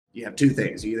You have two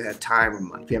things. You either have time or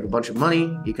money. If you have a bunch of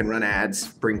money, you can run ads,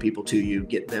 bring people to you,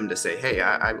 get them to say, hey,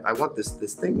 I want this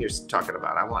thing you're talking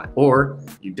about. I want it. Or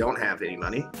you don't have any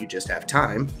money. You just have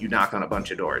time. You knock on a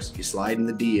bunch of doors. You slide in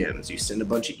the DMs. You send a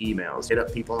bunch of emails. Hit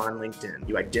up people on LinkedIn.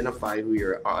 You identify who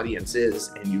your audience is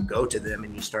and you go to them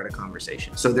and you start a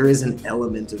conversation. So there is an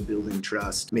element of building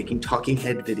trust, making talking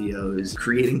head videos,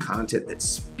 creating content that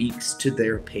speaks to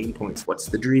their pain points. What's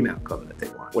the dream outcome that they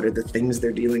want? What are the things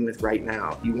they're dealing with right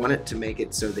now? You want it to make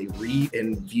it so they read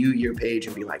and view your page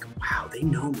and be like, wow, they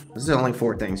know me. This is the only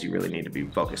 4 things you really need to be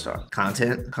focused on: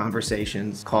 content,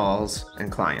 conversations, calls,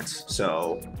 and clients.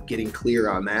 So getting clear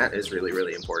on that is really,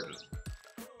 really important.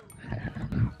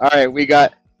 All right, we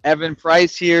got Evan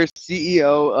Price here,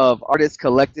 CEO of Artist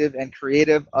Collective and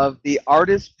creative of the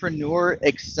Artistpreneur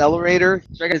Accelerator.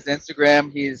 Check out his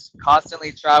Instagram. He's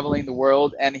constantly traveling the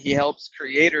world and he helps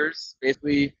creators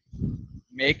basically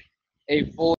make a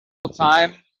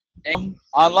full-time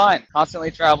online,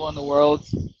 constantly traveling the world.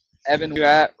 Evan, where you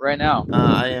at right now?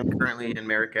 I am currently in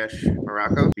Marrakesh,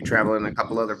 Morocco. Be traveling a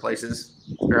couple other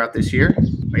places throughout this year.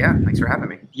 But yeah, thanks for having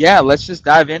me. Yeah, let's just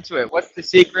dive into it. What's the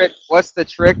secret? What's the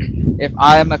trick? If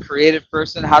I'm a creative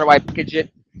person, how do I package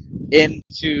it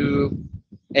into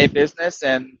a business?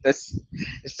 And this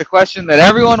is the question that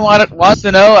everyone wants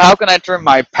to know. How can I turn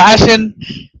my passion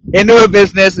into a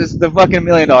business? Is the fucking $1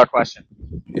 million question.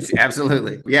 It's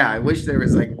absolutely. Yeah, I wish there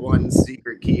was like one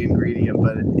secret key ingredient,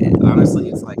 but honestly,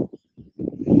 it's like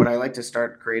what I like to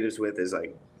start creatives with is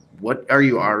like, what are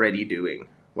you already doing?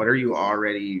 What are you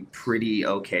already pretty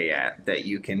okay at that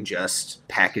you can just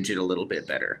package it a little bit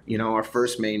better? You know, our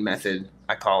first main method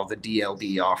I call the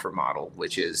DLB offer model,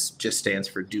 which is just stands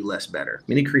for do less better.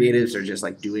 Many creatives are just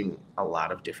like doing a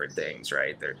lot of different things,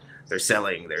 right? They're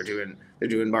selling, they're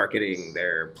doing marketing,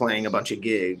 they're playing a bunch of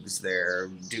gigs, they're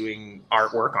doing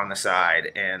artwork on the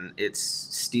side, and it's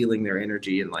stealing their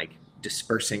energy and like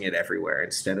dispersing it everywhere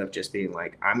instead of just being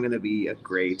like, I'm going to be a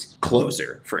great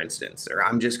closer, for instance, or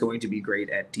I'm just going to be great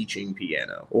at teaching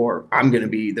piano, or I'm going to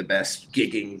be the best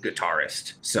gigging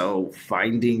guitarist. So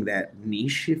finding that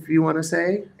niche, if you want to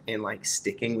say, and like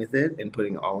sticking with it and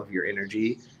putting all of your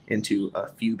energy into a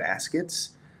few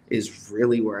baskets is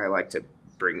really where I like to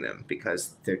bring them,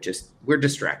 because we're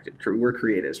distracted. We're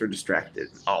creatives. We're distracted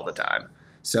all the time.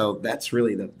 So that's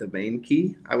really the main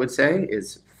key, I would say,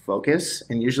 is focus.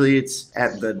 And usually it's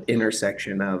at the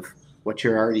intersection of what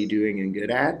you're already doing and good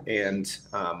at and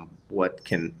what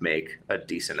can make a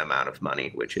decent amount of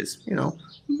money, which is, you know,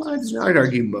 I'd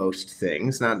argue most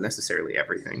things, not necessarily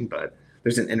everything, but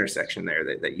there's an intersection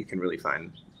there that you can really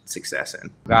find success in.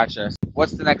 Gotcha.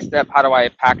 What's the next step? How do I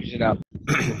package it up?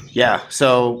 Yeah,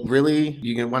 so really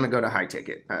you want to go to high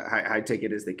ticket. High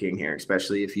ticket is the king here,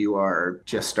 especially if you are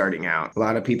just starting out. A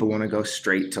lot of people want to go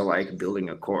straight to like building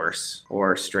a course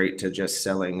or straight to just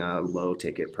selling a low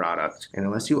ticket product. And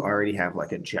unless you already have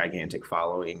like a gigantic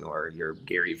following or you're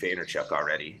Gary Vaynerchuk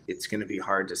already, it's going to be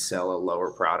hard to sell a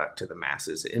lower product to the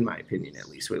masses, in my opinion, at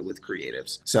least with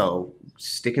creatives. So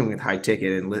sticking with high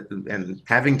ticket and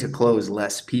having to close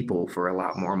less people for a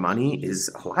lot more money is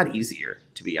a lot easier,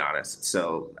 to be honest.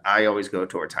 So I always go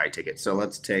towards high ticket. So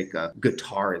let's take a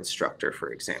guitar instructor,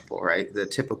 for example, right? The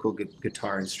typical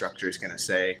guitar instructor is going to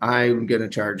say, I'm going to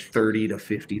charge $30 to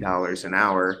 $50 an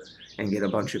hour and get a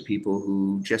bunch of people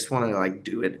who just want to like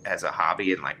do it as a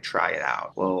hobby and like try it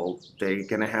out. Well, they're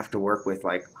going to have to work with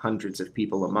like hundreds of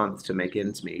people a month to make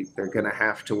ends meet. They're going to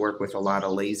have to work with a lot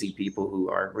of lazy people who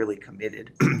aren't really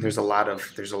committed. There's a lot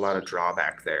of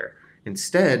drawback there.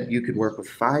 Instead, you could work with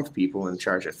 5 people and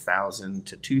charge $1,000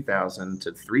 to $2,000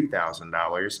 to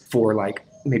 $3,000 for like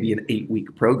maybe an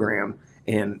 8-week program,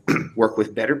 and work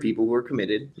with better people who are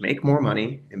committed, make more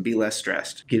money, and be less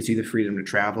stressed. Gives you the freedom to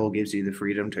travel, gives you the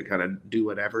freedom to kind of do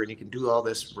whatever, and you can do all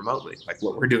this remotely, like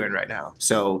what we're doing right now.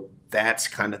 So that's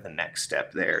kind of the next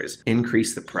step there, is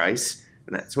increase the price.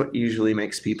 And that's what usually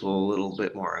makes people a little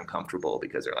bit more uncomfortable,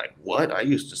 because they're like, what? I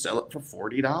used to sell it for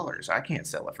 $40. I can't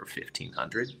sell it for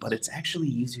 $1,500, but it's actually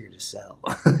easier to sell.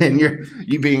 And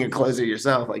you being a closer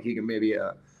yourself, like you can maybe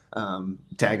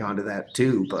tag onto that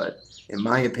too. But in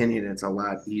my opinion, it's a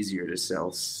lot easier to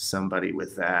sell somebody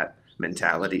with that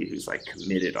mentality who's like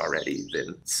committed already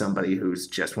than somebody who's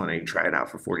just wanting to try it out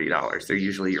for $40. They're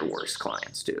usually your worst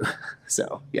clients too.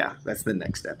 So yeah, that's the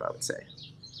next step, I would say.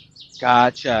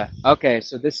 Gotcha. Okay,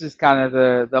 so this is kind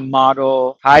of the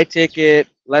model, high ticket,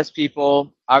 less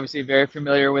people, obviously very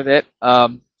familiar with it.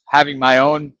 Having my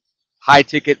own high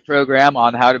ticket program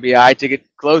on how to be a high ticket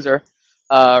closer.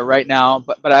 right now,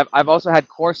 but I've also had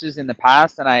courses in the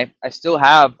past, and I still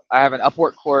have an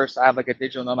Upwork course. I have like a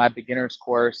digital nomad beginners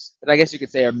course that I guess you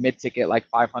could say are mid ticket, like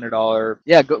 $500.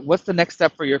 Yeah, what's the next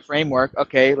step for your framework?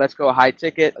 Okay, let's go high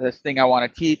ticket. This thing I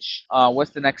want to teach.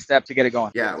 What's the next step to get it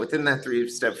going? Yeah, within that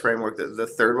 3-step framework, the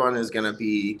third one is going to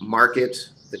be market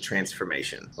the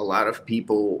transformation. A lot of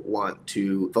people want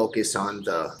to focus on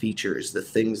the features, the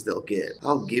things they'll get.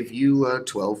 I'll give you a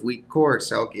 12-week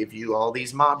course. I'll give you all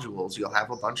these modules. You'll have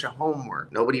a bunch of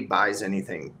homework. Nobody buys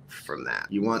anything from that.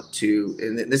 You want to,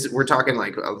 and this we're talking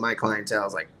like my clientele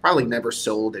is like probably never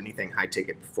sold anything high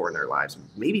ticket before in their lives.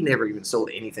 Maybe never even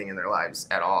sold anything in their lives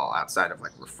at all outside of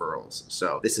like referrals.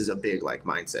 So this is a big like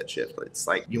mindset shift. It's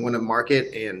like you want to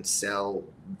market and sell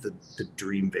the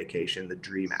dream vacation, the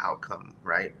dream outcome,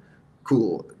 right?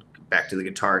 Cool. Back to the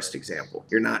guitarist example.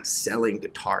 You're not selling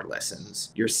guitar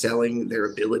lessons. You're selling their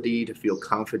ability to feel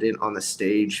confident on the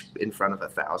stage in front of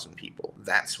 1,000 people.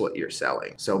 That's what you're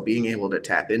selling. So being able to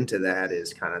tap into that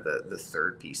is kind of the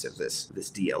third piece of this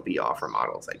DLB offer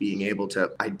model. It's like being able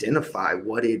to identify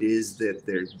what it is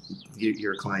that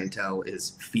your clientele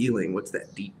is feeling. What's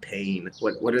that deep pain?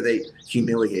 What are they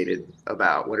humiliated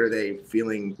about? What are they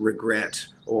feeling regret?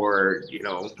 Or,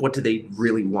 what do they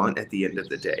really want at the end of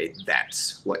the day?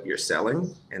 That's what you're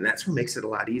selling. And that's what makes it a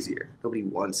lot easier. Nobody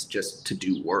wants just to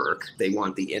do work. They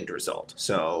want the end result.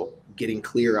 So getting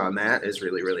clear on that is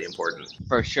really, really important.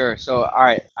 For sure. So, all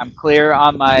right, I'm clear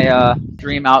on my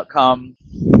dream outcome.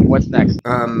 What's next?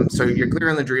 So you're clear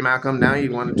on the dream outcome. Now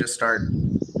you want to just start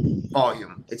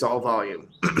volume. It's all volume.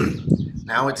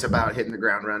 Now it's about hitting the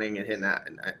ground running and hitting that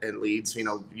and leads.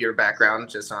 Your background,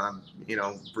 just on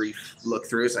a brief look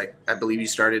through, is like I believe you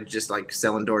started just like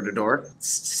selling door to door.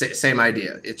 Same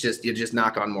idea. It's just you just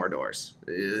knock on more doors.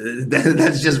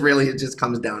 That's just really, it just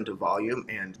comes down to volume,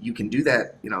 and you can do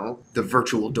that. The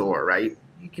virtual door, right?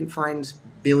 You can find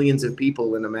billions of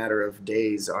people in a matter of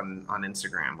days on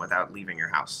Instagram without leaving your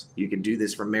house. You can do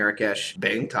this from Marrakesh,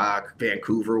 Bangkok,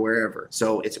 Vancouver, wherever.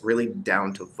 So it's really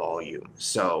down to volume.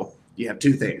 So you have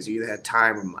two things. You either have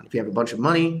time or money. If you have a bunch of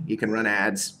money, you can run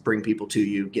ads, bring people to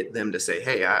you, get them to say,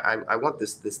 hey, I want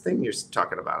this thing you're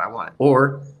talking about. I want it.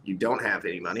 Or you don't have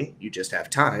any money. You just have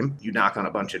time. You knock on a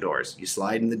bunch of doors. You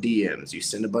slide in the DMs. You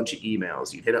send a bunch of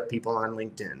emails. You hit up people on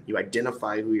LinkedIn. You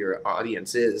identify who your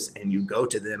audience is, and you go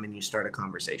to them and you start a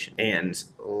conversation. And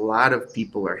a lot of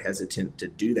people are hesitant to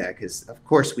do that because, of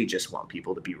course, we just want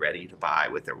people to be ready to buy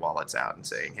with their wallets out and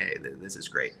saying, hey, this is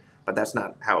great. But that's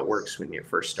not how it works when you're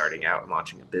first starting out and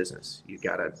launching a business. You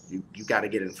gotta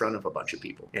get in front of a bunch of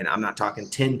people. And I'm not talking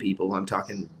 10 people, I'm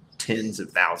talking tens of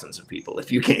thousands of people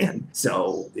if you can.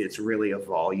 So it's really a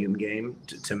volume game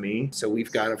to me. So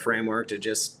we've got a framework to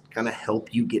just kind of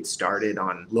help you get started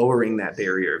on lowering that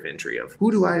barrier of entry of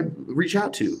who do I reach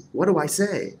out to? What do I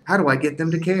say? How do I get them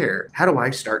to care? How do I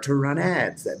start to run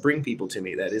ads that bring people to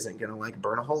me that isn't going to like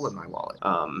burn a hole in my wallet?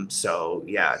 So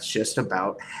yeah, it's just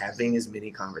about having as many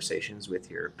conversations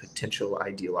with your potential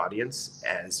ideal audience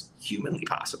as humanly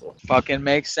possible. Fucking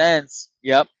makes sense.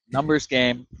 Yep. Numbers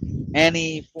game.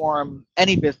 Any form,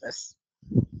 any business.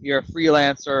 You're a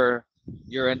freelancer,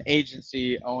 you're an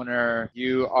agency owner,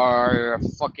 you are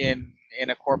fucking in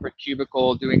a corporate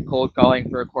cubicle doing cold calling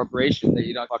for a corporation that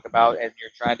you don't talk about and you're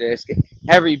trying to escape.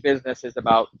 Every business is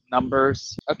about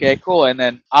numbers. Okay, cool. And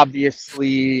then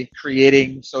obviously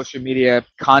creating social media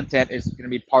content is going to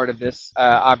be part of this.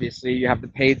 Obviously you have the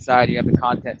paid side, you have the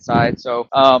content side. So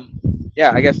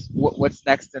yeah, I guess what's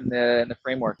next in the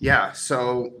framework? Yeah,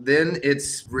 so then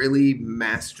it's really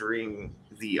mastering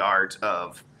the art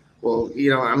of, well,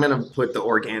 I'm going to put the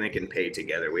organic and paid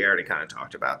together. We already kind of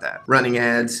talked about that. Running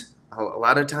ads, a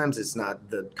lot of times it's not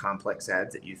the complex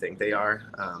ads that you think they are.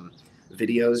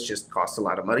 Videos just cost a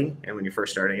lot of money. And when you're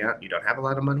first starting out, you don't have a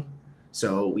lot of money.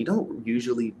 So we don't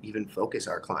usually even focus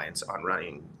our clients on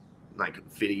running like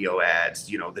video ads,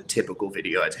 the typical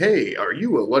video ads. Hey, are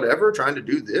you a whatever trying to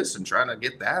do this and trying to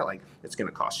get that? Like, it's going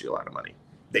to cost you a lot of money.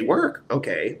 They work,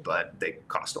 okay, but they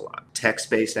cost a lot.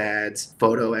 Text-based ads,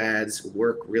 photo ads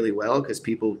work really well because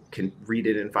people can read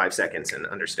it in 5 seconds and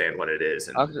understand what it is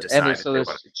and decide. So there's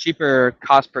cheaper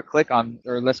cost per click on,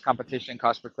 or less competition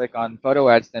cost per click on photo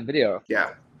ads than video.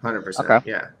 Yeah, 100%. Okay.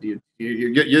 Yeah,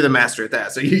 you're the master at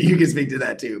that, so you can speak to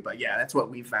that too. But yeah, that's what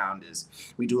we found is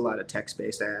we do a lot of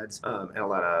text-based ads and a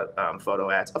lot of photo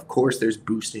ads. Of course, there's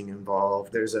boosting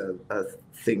involved. There's a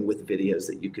thing with videos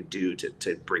that you could do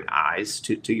to bring eyes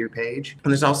to your page.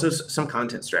 And there's also some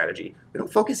content strategy. We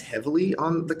don't focus heavily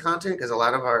on the content because a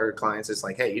lot of our clients is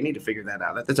like, hey, you need to figure that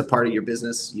out. That's a part of your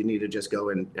business. You need to just go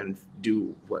and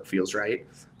do what feels right.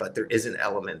 But there is an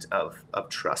element of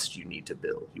trust you need to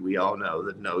build. We all know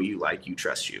that know you, like you,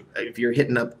 trust you. if you're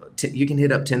hitting up, you can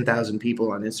hit up 10,000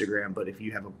 people on Instagram, but if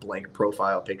you have a blank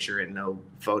profile picture and no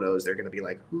photos, they're going to be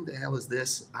like, who the hell is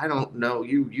this? I don't know.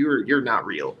 You're not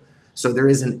real. So there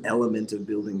is an element of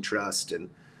building trust and,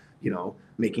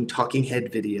 making talking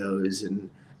head videos and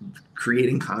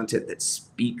creating content that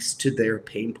speaks to their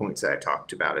pain points that I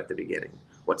talked about at the beginning.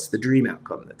 What's the dream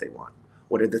outcome that they want?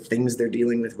 What are the things they're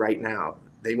dealing with right now?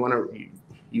 You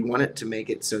want it to make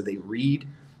it so they read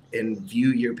and view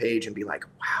your page and be like,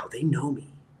 wow, they know me.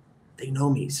 They know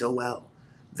me so well.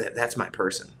 That's my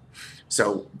person.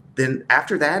 So then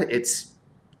after that, it's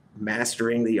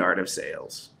mastering the art of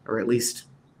sales, or at least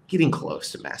getting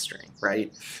close to mastering,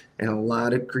 right? And a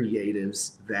lot of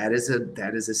creatives, that is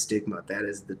a stigma.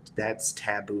 That's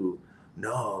taboo.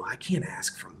 No, I can't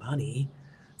ask for money.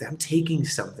 I'm taking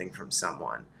something from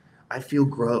someone. I feel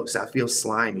gross. I feel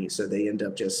slimy. So they end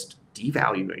up just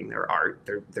devaluing their art,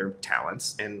 their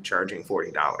talents, and charging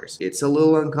 $40. It's a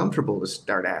little uncomfortable to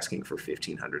start asking for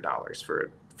 $1,500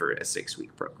 for a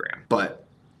 6-week program. But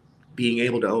being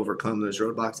able to overcome those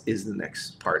roadblocks is the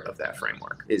next part of that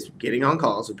framework, is getting on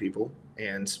calls with people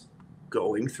and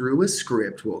going through a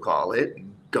script, we'll call it,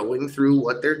 going through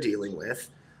what they're dealing with,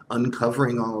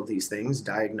 uncovering all of these things,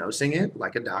 diagnosing it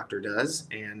like a doctor does,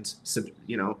 and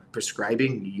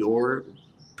prescribing your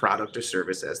product or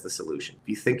service as the solution. If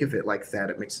you think of it like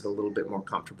that, it makes it a little bit more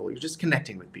comfortable. You're just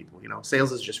connecting with people.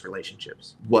 Sales is just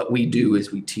relationships. What we do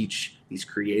is we teach these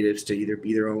creatives to either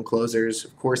be their own closers,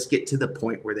 of course, get to the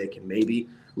point where they can maybe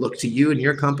look to you and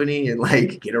your company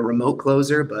and get a remote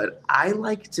closer. But I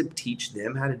like to teach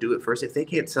them how to do it first. If they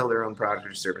can't sell their own product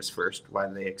or service first, why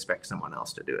do they expect someone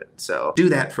else to do it? So do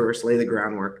that first, lay the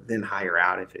groundwork, then hire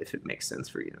out if it makes sense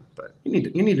for you. But you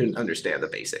need to understand the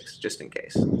basics just in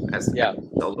case as a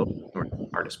solo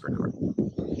artistpreneur.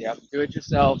 Yeah, do it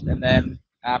yourself, and then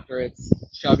after it's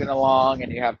chugging along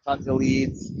and you have tons of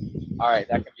leads, all right,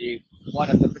 that can be one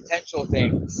of the potential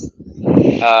things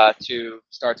to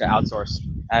start to outsource,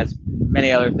 as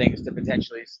many other things to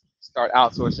potentially start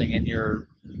outsourcing in your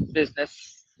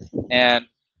business. And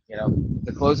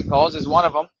the closing calls is one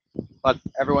of them, but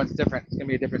everyone's different. It's gonna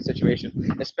be a different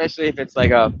situation, especially if it's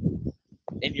like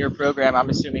in your program. I'm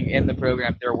assuming in the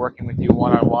program they're working with you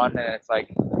one-on-one, and it's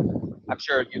like, I'm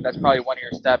sure that's probably one of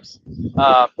your steps.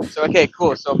 So okay,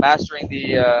 cool. So mastering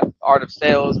the art of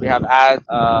sales, we have ads.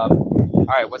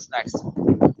 All right, what's next?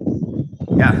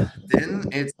 Yeah, then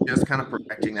it's just kind of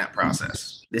perfecting that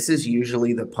process. This is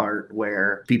usually the part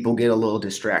where people get a little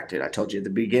distracted. I told you at the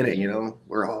beginning,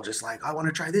 we're all just like, I want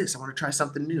to try this. I want to try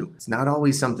something new. It's not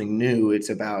always something new. It's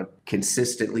about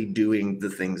consistently doing the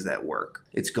things that work.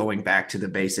 It's going back to the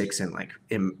basics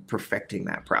and perfecting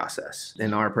that process.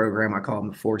 In our program, I call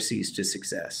them the 4 C's to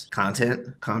success: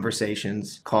 content,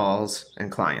 conversations, calls,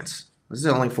 and clients. This is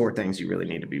the only 4 things you really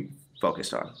need to be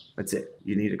focused on. That's it.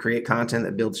 You need to create content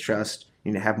that builds trust.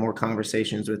 You need to have more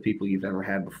conversations with people you've ever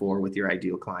had before, with your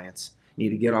ideal clients. You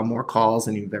need to get on more calls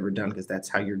than you've ever done, because that's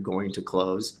how you're going to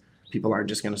close. People aren't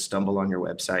just going to stumble on your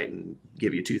website and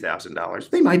give you $2,000.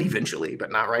 They might eventually,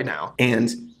 but not right now.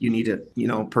 And you need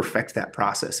to, perfect that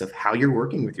process of how you're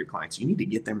working with your clients. You need to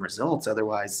get them results.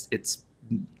 Otherwise, it's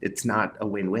not a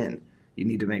win-win. You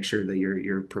need to make sure that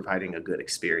you're providing a good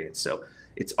experience. So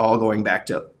it's all going back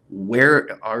to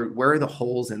where are the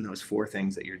holes in those 4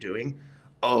 things that you're doing.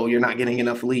 Oh, you're not getting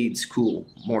enough leads. Cool.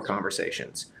 More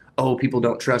conversations. Oh, people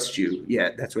don't trust you. Yeah,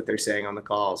 that's what they're saying on the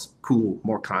calls. Cool.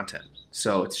 More content.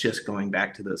 So it's just going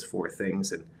back to those 4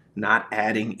 things and not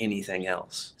adding anything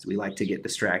else. So we like to get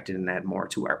distracted and add more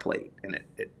to our plate, and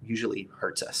it usually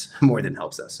hurts us more than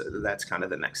helps us. So that's kind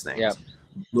of the next thing. Yeah.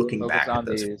 Looking Focus back on at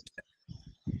those. these.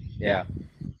 Yeah.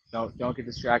 Don't get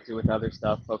distracted with other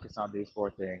stuff. Focus on these 4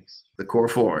 things. The core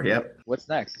 4. Yep. What's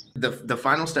next? The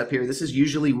final step here, this is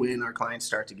usually when our clients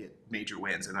start to get major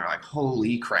wins and they're like,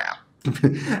 holy crap.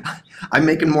 I'm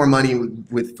making more money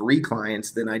with 3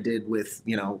 clients than I did with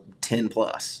 10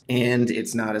 plus, and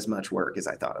it's not as much work as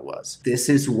I thought it was. This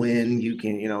is when you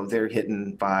can, they're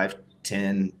hitting $5,000,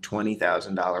 $10,000,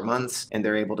 $20,000 months, and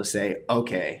they're able to say,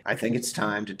 okay, I think it's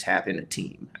time to tap in a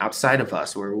team outside of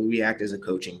us, where we act as a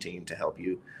coaching team to help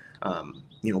you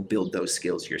build those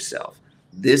skills yourself.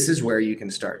 This is where you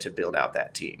can start to build out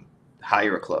that team.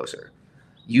 Hire a closer.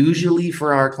 Usually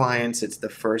for our clients, it's the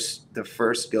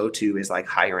first go-to is like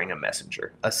hiring a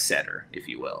messenger, a setter, if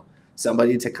you will.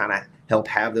 Somebody to kind of help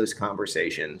have those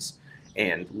conversations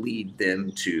and lead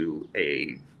them to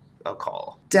a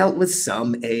call. Dealt with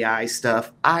some AI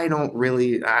stuff. I don't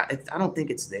think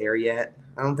it's there yet.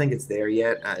 I don't think it's there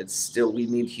yet. It's still, we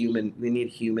need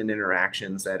human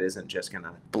interactions that isn't just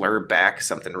gonna blur back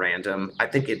something random. I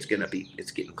think it's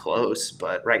getting close,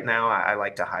 but right now I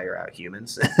like to hire out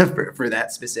humans for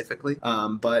that specifically.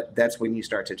 But that's when you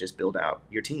start to just build out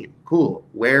your team. Cool.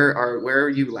 Where are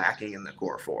you lacking in the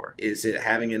core for? Is it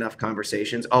having enough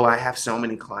conversations? Oh, I have so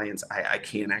many clients, I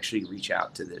can't actually reach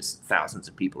out to this thousands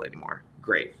of people anymore.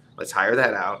 Great. Let's hire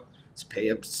that out. Let's pay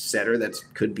a setter that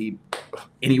could be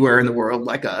anywhere in the world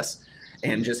like us,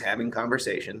 and just having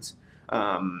conversations,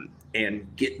 and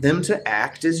get them to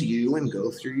act as you and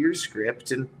go through your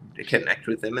script and connect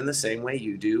with them in the same way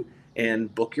you do,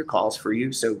 and book your calls for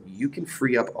you so you can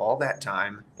free up all that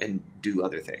time and do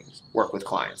other things, work with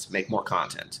clients, make more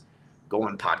content, go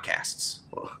on podcasts,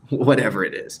 whatever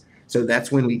it is. So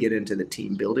that's when we get into the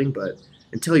team building. But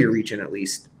until you're reaching at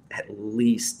least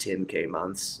 10K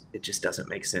months, it just doesn't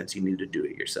make sense. You need to do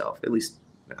it yourself, at least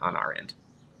on our end.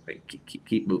 Like,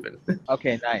 keep moving.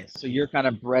 Okay, nice. So your kind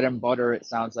of bread and butter, it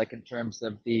sounds like, in terms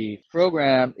of the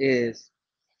program is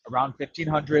around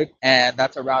 1500, and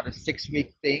that's around a 6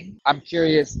 week thing. I'm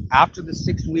curious, after the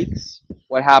 6 weeks,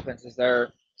 what happens? Is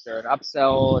there an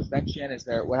upsell extension?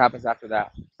 What happens after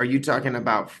that? Are you talking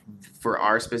about for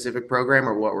our specific program,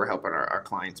 or what we're helping our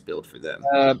clients build for them?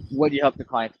 What do you help the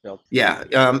clients build? Yeah,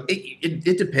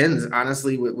 it depends.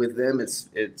 Honestly, with them,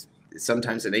 it's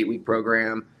sometimes an 8 week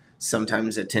program,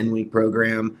 sometimes a 10 week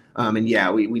program. And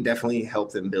yeah, we definitely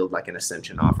help them build like an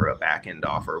ascension offer, a back end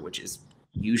offer, which is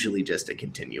usually just a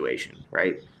continuation,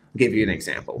 right? I'll give you an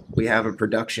example. We have a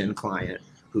production client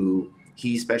who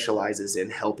he specializes in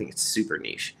helping. It's super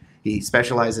niche. He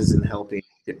specializes in helping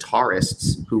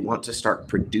guitarists who want to start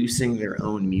producing their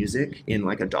own music in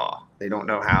like a DAW. They don't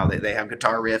know how. They have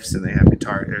guitar riffs and they have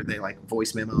guitar, or they like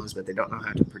voice memos, but they don't know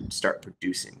how to start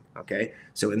producing. Okay.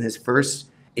 So in his first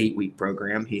 8 week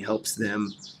program, he helps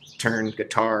them turn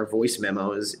guitar voice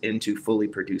memos into fully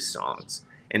produced songs.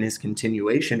 And his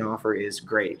continuation offer is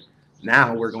great. Now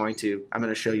I'm going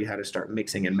to show you how to start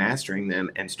mixing and mastering them,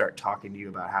 and start talking to you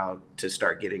about how to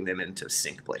start getting them into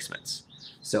sync placements.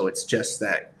 So it's just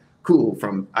that cool,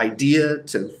 from idea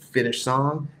to finished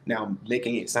song. Now I'm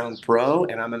making it sound pro,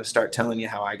 and I'm going to start telling you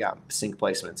how I got sync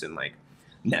placements in like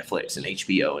Netflix and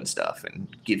HBO and stuff, and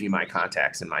give you my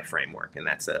contacts and my framework. And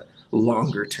that's a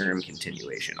longer term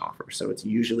continuation offer. So it's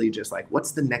usually just like,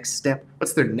 what's the next step?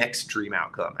 What's their next dream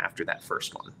outcome after that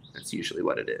first one? That's usually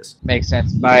what it is. Makes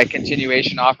sense. By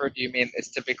continuation offer, do you mean it's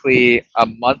typically a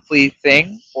monthly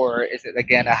thing, or is it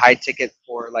again a high ticket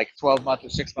for like 12-month or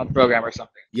 6-month program or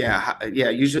something? Yeah, yeah.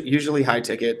 Usually high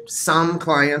ticket. Some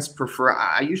clients prefer.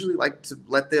 I usually like to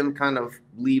let them kind of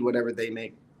lead whatever they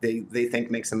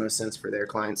think makes the most sense for their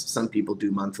clients. Some people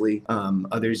do monthly.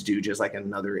 Others do just like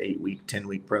another 8 week, 10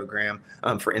 week program.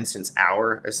 For instance,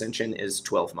 our Ascension is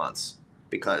 12 months,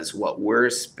 because what we're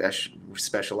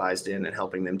specialized in and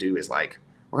helping them do is like,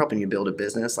 we're helping you build a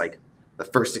business. Like, the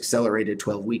first accelerated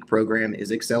 12 week program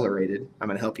is accelerated. I'm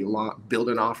going to help you build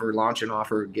an offer, launch an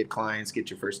offer, get clients, get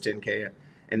your first 10K.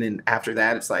 And then after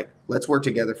that, it's like, let's work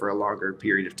together for a longer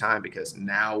period of time, because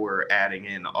now we're adding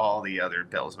in all the other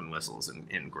bells and whistles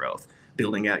in growth,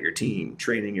 building out your team,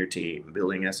 training your team,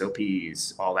 building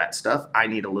SOPs, all that stuff. I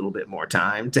need a little bit more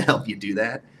time to help you do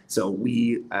that. So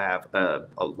we have a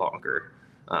longer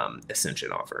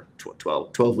Ascension offer,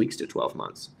 12 weeks to 12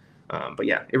 months. But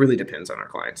yeah, it really depends on our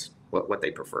clients, what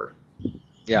they prefer.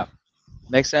 Yeah,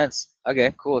 makes sense.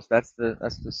 Okay, cool. So that's the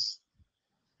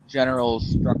general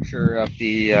structure of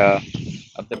the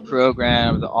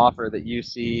program, the offer that you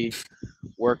see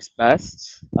works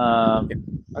best.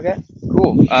 Okay,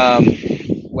 cool.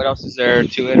 What else is there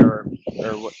to it, or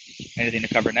anything to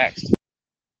cover next?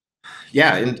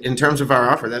 Yeah, in terms of our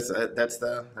offer, that's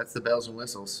the bells and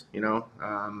whistles.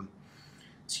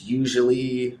 It's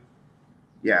usually,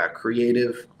 yeah,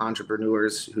 creative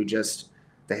entrepreneurs who just,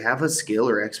 they have a skill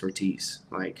or expertise.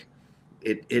 Like,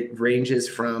 it ranges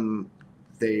from,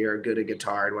 they are good at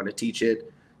guitar and want to teach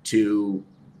it, to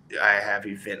I have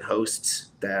event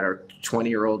hosts that are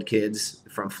 20-year-old kids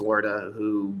from Florida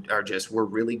who were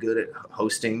really good at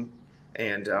hosting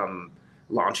and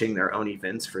launching their own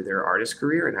events for their artist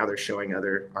career, and now they're showing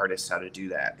other artists how to do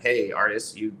that. Hey,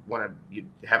 artists, you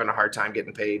having a hard time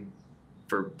getting paid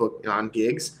for book on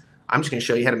gigs? I'm just going to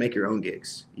show you how to make your own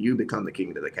gigs. You become the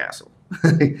king of the castle.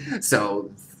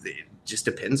 So it just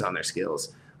depends on their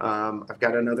skills. I've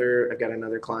got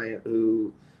another client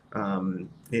who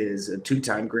is a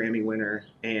 2-time Grammy winner,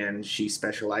 and she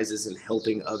specializes in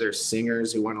helping other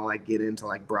singers who want to like get into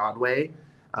like Broadway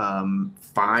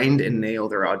find and nail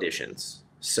their auditions.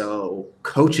 So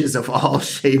coaches of all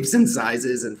shapes and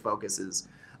sizes and focuses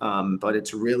But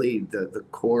it's really the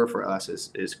core for us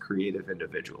is creative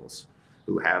individuals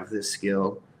who have this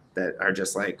skill that are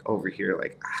just like over here,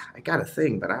 like, I got a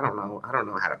thing, but I don't know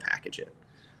how to package it.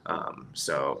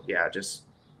 So yeah, just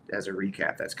as a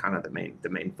recap, that's kind of the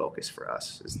main focus for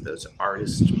us is those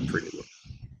artists.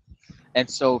 And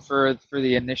so for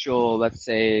the initial, let's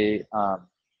say,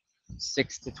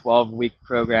 6 to 12 week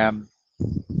program,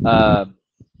 um,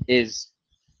 is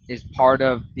part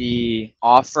of the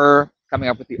offer, coming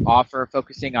up with the offer,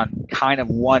 focusing on kind of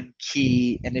one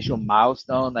key initial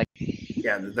milestone? Like,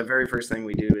 yeah, the very first thing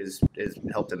we do is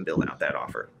help them build out that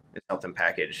offer and help them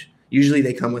package. Usually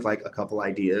they come with like a couple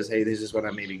ideas. Hey, this is what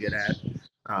I'm maybe good at.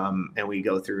 And we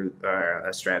go through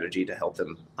a strategy to help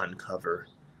them uncover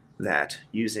that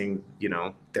using,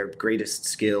 their greatest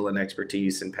skill and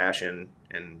expertise and passion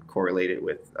and correlate it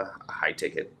with a high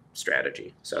ticket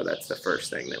strategy. So that's the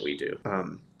first thing that we do.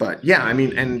 But yeah, I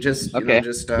mean, and just, okay,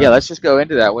 yeah, let's just go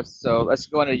into that. Let's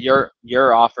go into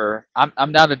your offer.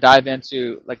 I'm down to dive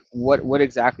into like what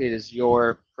exactly does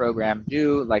your program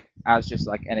do, like as just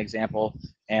like an example,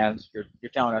 and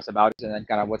you're telling us about it, and then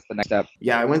kind of what's the next step.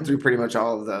 Yeah, I went through pretty much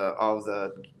all of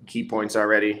the key points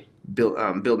already.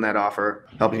 Building that offer,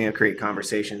 helping you create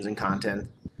conversations and content,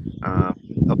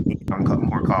 helping you on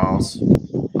more calls,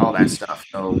 all that stuff.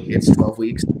 So it's 12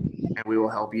 weeks, and we will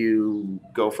help you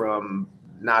go from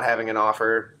not having an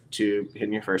offer to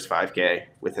hitting your first 5K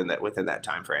within that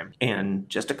time frame. And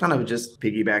just to kind of just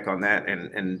piggyback on that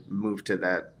and move to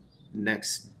that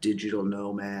next digital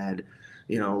nomad,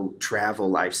 travel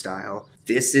lifestyle.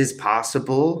 This is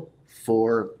possible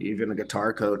for even a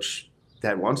guitar coach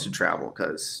that wants to travel,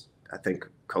 because I think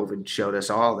COVID showed us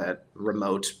all that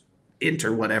remote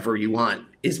enter whatever you want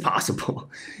is possible.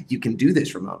 You can do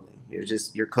this remotely.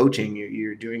 You're coaching,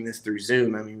 you're doing this through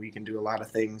Zoom. I mean, we can do a lot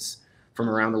of things from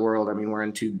around the world. I mean, we're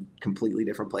in two completely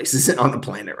different places on the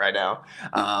planet right now,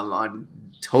 on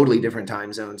totally different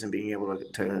time zones, and being able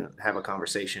to have a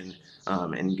conversation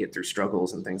and get through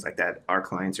struggles and things like that. Our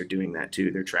clients are doing that too.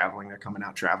 They're traveling, they're coming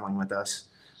out traveling with us.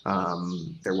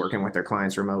 They're working with their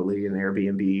clients remotely in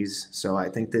Airbnbs. So I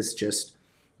think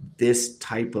this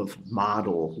type of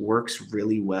model works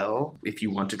really well if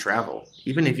you want to travel.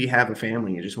 Even if you have a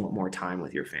family, you just want more time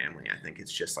with your family. I think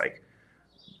it's just like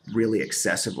really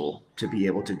accessible to be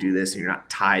able to do this, and you're not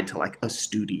tied to like a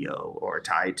studio or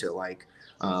tied to like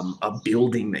a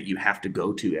building that you have to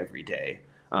go to every day.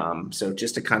 So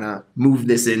just to kind of move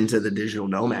this into the digital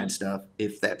nomad stuff,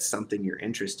 if that's something you're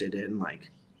interested in,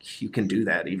 like, you can do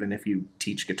that even if you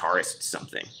teach guitarists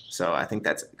something. So I think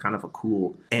that's kind of a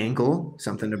cool angle,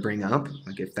 something to bring up.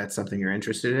 Like, if that's something you're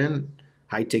interested in,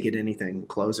 high ticket anything,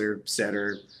 closer,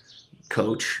 setter,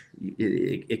 coach,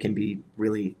 it can be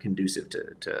really conducive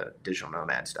to digital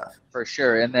nomad stuff. For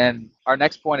sure. And then our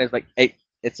next point is like, it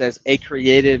says a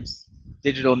creative's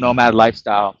digital nomad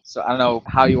lifestyle. So I don't know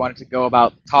how you wanted to go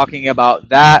about talking about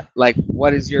that. Like,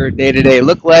 what does your day-to-day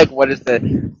look like? What is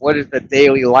the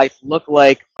daily life look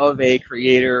like of a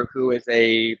creator who is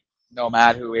a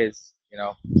nomad, who is,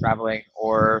 traveling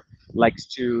or likes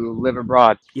to live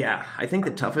abroad? Yeah, I think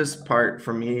the toughest part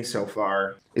for me so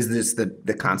far is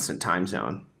the constant time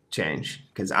zone change,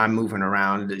 because I'm moving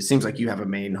around. It seems like you have a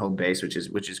main home base, which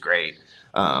is great.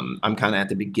 I'm kind of at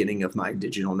the beginning of my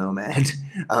digital nomad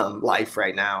life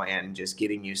right now, and just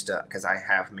getting used to, because I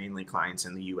have mainly clients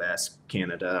in the U.S.,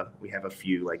 Canada. We have a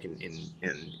few like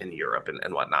in Europe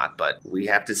and whatnot, but we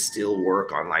have to still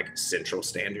work on like Central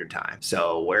Standard Time.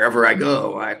 So wherever I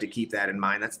go, I have to keep that in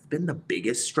mind. That's been the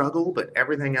biggest struggle, but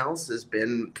everything else has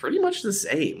been pretty much the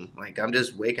same. Like, I'm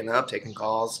just waking up, taking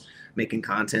calls, making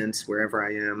content wherever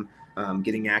I am,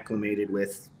 getting acclimated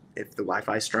with if the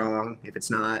Wi-Fi's strong, if it's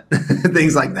not,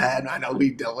 things like that. I know we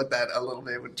dealt with that a little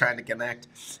bit with trying to connect.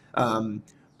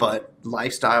 But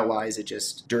lifestyle-wise, it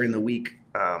just during the week.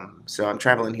 So I'm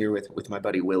traveling here with my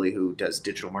buddy Willie, who does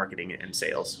digital marketing and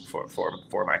sales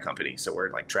for my company. So we're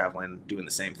like traveling, doing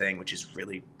the same thing, which is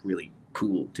really, really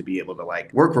cool to be able to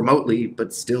like work remotely,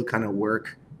 but still kind of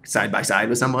work side by side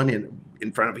with someone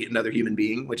in front of another human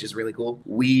being, which is really cool.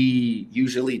 We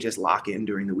usually just lock in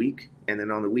during the week, and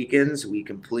then on the weekends we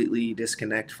completely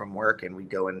disconnect from work, and we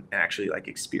go and actually like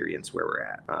experience where we're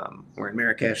at. We're in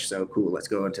Marrakesh, so cool, let's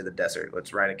go into the desert,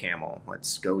 let's ride a camel,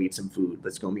 let's go eat some food,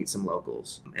 let's go meet some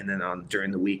locals. And then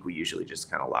during the week we usually just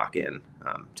kind of lock in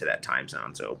to that time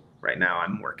zone. So right now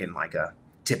I'm working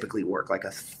typically work like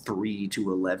a 3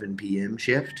 to 11 p.m.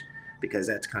 shift, because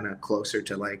that's kind of closer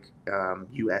to like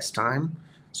US time.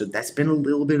 So that's been a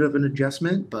little bit of an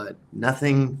adjustment, but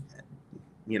nothing,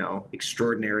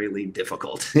 extraordinarily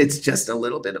difficult. It's just a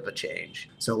little bit of a change.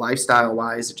 So lifestyle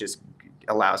wise, it just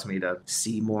allows me to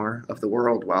see more of the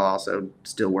world while also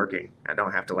still working. I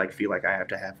don't have to like feel like I have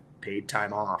to have paid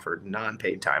time off or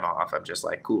non-paid time off. I'm just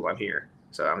like, cool, I'm here.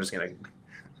 So I'm just gonna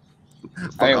I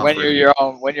fuck mean, off when for a you're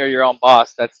few. your own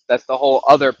boss, that's the whole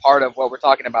other part of what we're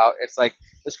talking about. It's like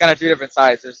there's kind of two different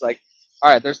sides. There's like,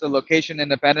 all right, there's the location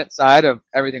independent side of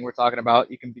everything we're talking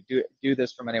about. You can do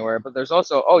this from anywhere, but there's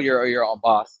also, oh, you're your own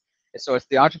boss. So it's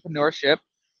the entrepreneurship,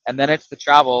 and then it's the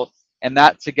travel, and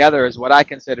that together is what I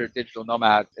consider digital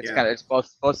nomad. Yeah. It's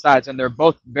both sides, and they're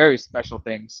both very special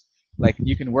things. Like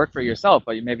you can work for yourself,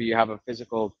 but maybe you have a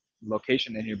physical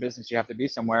location in your business, you have to be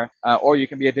somewhere, or you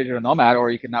can be a digital nomad,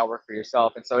 or you can not work for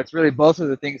yourself. And so it's really both of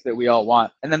the things that we all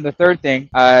want. And then the third thing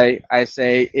I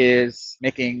say is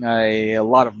making a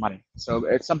lot of money. So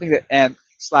it's something that, and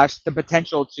slash the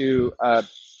potential to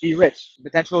be rich,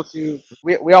 potential to,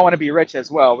 we all want to be rich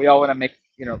as well. We all want to make,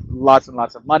 lots and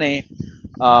lots of money.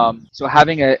 So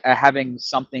having having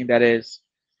something that is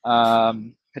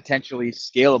potentially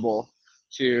scalable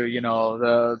to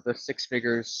the six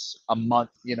figures a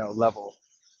month level.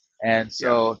 And Yeah.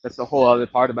 so that's the whole other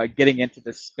part about getting into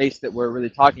the space that we're really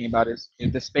talking about, is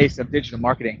the space of digital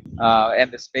marketing,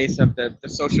 and the space of the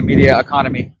social media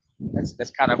economy.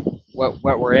 That's kind of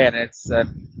what we're in. It's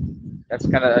that's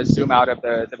kind of a zoom out of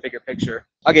the bigger picture.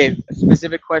 Okay, a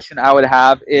specific question I would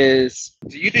have is,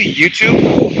 do you do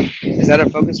YouTube? Is that a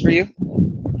focus for you?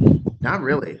 Not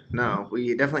really. No,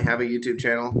 we definitely have a YouTube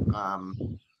channel.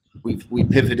 We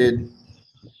pivoted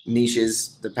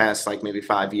niches the past like maybe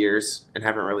 5 years and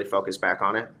haven't really focused back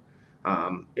on it.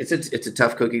 It's a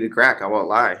tough cookie to crack. I won't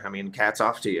lie. I mean, cats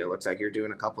off to you. It looks like you're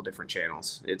doing a couple different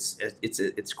channels.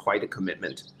 It's quite a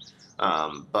commitment.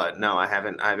 But no, I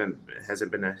haven't. It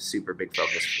hasn't been a super big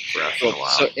focus for us in Cool. a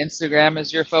while. So Instagram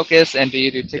is your focus, and do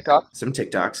you do TikTok? Some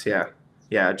TikToks, yeah,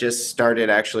 yeah. Just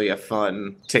started actually a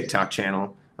fun TikTok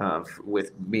channel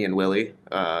with me and Willie.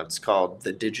 It's called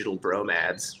the Digital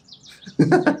Bromads.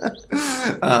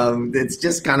 It's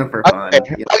just kind of for fun.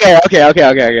 Okay,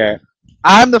 okay.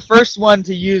 I'm the first one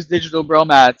to use digital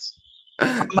bromats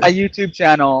on my YouTube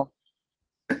channel,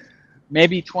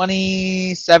 maybe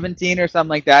 2017 or something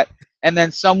like that. And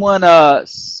then someone,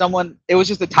 it was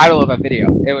just the title of a video.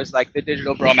 It was like the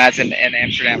digital bromats in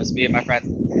Amsterdam. It's me and my friends.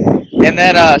 And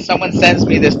then someone sends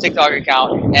me this TikTok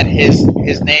account, and his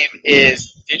name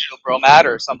is Digital Bromad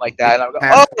or something like that. And I go,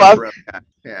 Passport bro.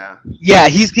 Yeah. yeah,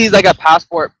 he's like a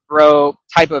passport bro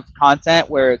type of content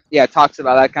where it talks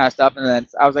about that kind of stuff. And then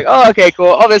I was like, oh, okay,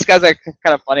 cool. Oh, this guy's like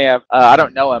kind of funny. I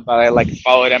don't know him, but I like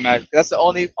followed him. That's the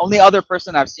only other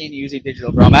person I've seen using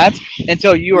digital bromads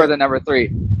until you are the number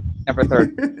third.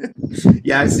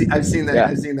 Yeah, I've seen that. Yeah.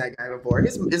 I've seen that guy before.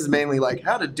 His is mainly like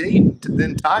how to date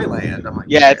in Thailand. I'm like,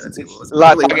 Yeah, okay, it's cool. a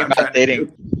lot really talking about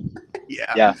dating.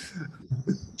 Yeah. Yeah.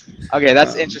 Okay,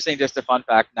 that's interesting. Just a fun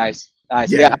fact. Nice.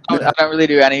 Yeah, I don't really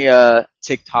do any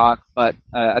TikTok, but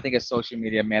I think a social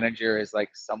media manager is like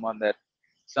something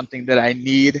that I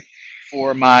need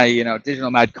for my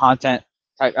digital nomad content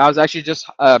type. I was actually just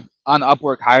on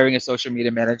Upwork hiring a social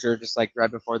media manager just like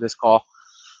right before this call.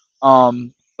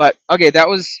 But okay, that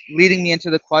was leading me into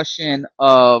the question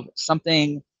of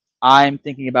something I'm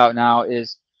thinking about now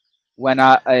is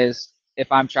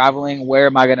if I'm traveling, where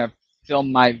am I gonna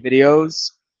film my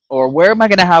videos, or where am I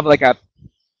gonna have like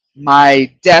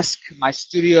my desk, my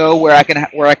studio, where I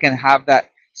can have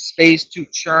that space to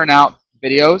churn out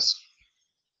videos.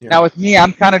 Yeah. Now with me,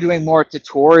 I'm kind of doing more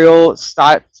tutorial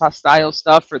style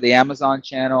stuff for the Amazon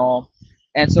channel.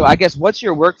 And so I guess, what's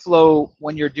your workflow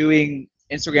when you're doing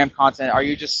Instagram content? Are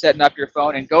you just setting up your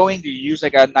phone and going? Do you use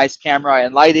like a nice camera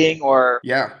and lighting, or?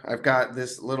 Yeah, I've got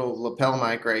this little lapel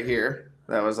mic right here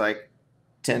that was like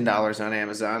 $10 on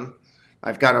Amazon.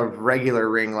 I've got a regular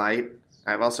ring light.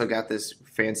 I've also got this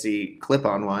fancy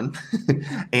clip-on one,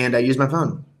 and I use my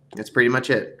phone. That's pretty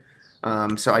much it.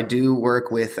 So I do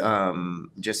work with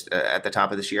just at the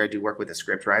top of this year, I do work with a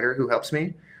script writer who helps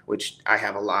me, which I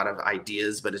have a lot of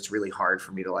ideas, but it's really hard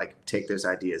for me to like take those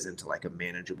ideas into like a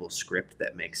manageable script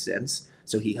that makes sense.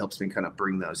 So he helps me kind of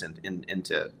bring those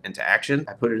into action.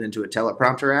 I put it into a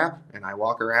teleprompter app, and I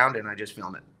walk around and I just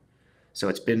film it. So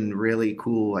it's been really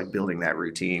cool, like building that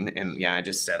routine. And yeah, I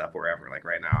just set up wherever. Like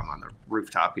right now, I'm on the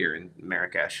rooftop here in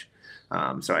Marrakesh.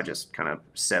 So I just kind of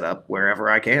set up wherever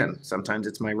I can. Sometimes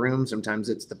it's my room, sometimes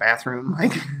it's the bathroom.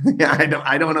 Like, yeah,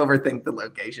 I don't overthink the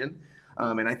location.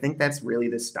 And I think that's really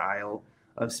the style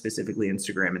of specifically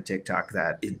Instagram and TikTok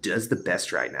that it does the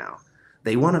best right now.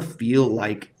 They want to feel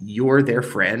like you're their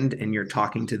friend and you're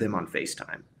talking to them on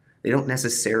FaceTime. They don't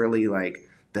necessarily like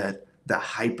the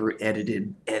hyper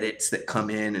edited edits that come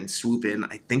in and swoop in.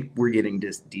 I think we're getting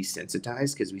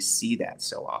desensitized because we see that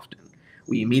so often.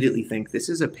 we immediately think this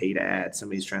is a paid ad.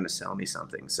 Somebody's trying to sell me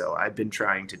something. So I've been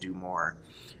trying to do more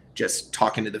just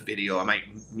talking to the video. I might,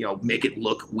 make it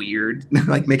look weird,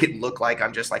 like make it look like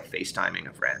I'm just like FaceTiming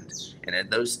a friend. And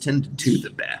those tend to do the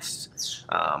best.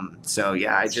 So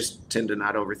yeah, I just tend to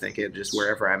not overthink it. Just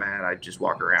wherever I'm at, I just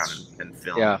walk around and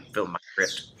film my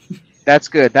script. That's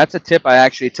good. That's a tip I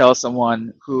actually tell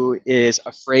someone who is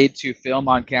afraid to film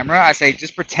on camera. I say,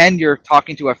 just pretend you're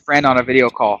talking to a friend on a video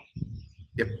call.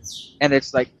 Yep. And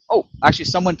it's like, oh, actually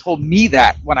someone told me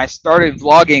that when I started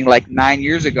vlogging like 9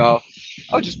 years ago.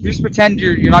 Oh, just pretend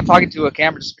you're not talking to a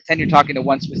camera. Just pretend you're talking to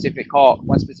one specific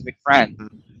friend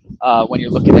when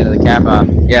you're looking into the camera.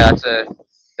 Yeah,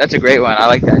 that's a great one. I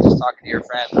like that. Just talking to your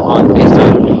friend on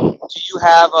FaceTime. Do you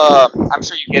have I'm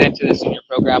sure you get into this in your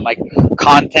program, like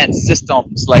content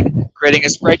systems, like creating a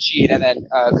spreadsheet and then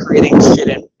creating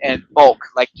shit in bulk?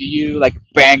 Like, do you like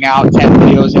bang out 10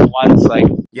 videos at once? Like,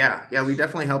 yeah, we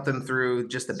definitely help them through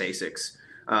just the basics.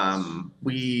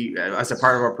 We, as a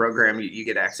part of our program, you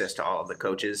get access to all of the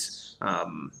coaches,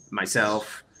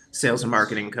 myself, sales and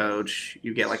marketing coach,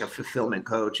 you get like a fulfillment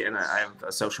coach, and I have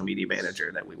a social media manager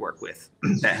that we work with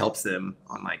that helps them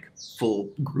on like full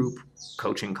group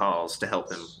coaching calls to help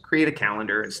them create a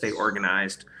calendar and stay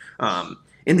organized.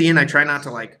 In the end, I try not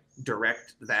to like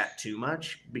direct that too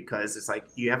much, because it's like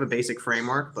you have a basic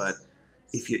framework, but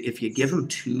if you give them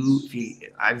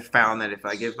I've found that if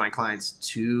I give my clients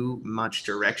too much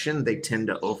direction, they tend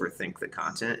to overthink the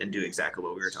content and do exactly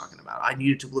what we were talking about. I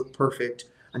need it to look perfect.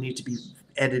 I need to be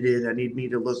edited. I need me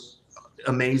to look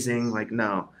amazing. Like,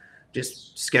 no,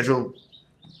 just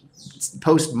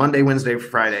post Monday, Wednesday,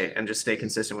 Friday, and just stay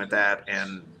consistent with that,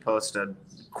 and post a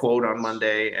quote on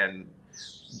Monday and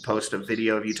post a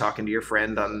video of you talking to your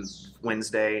friend on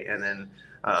Wednesday, and then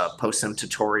post some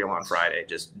tutorial on Friday.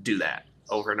 Just do that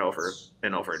over and over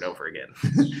and over and over again.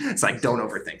 It's like, don't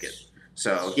overthink it.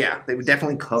 So yeah, they would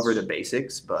definitely cover the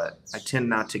basics, but I tend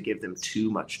not to give them too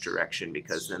much direction,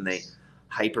 because then they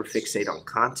hyper fixate on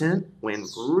content, when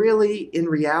really in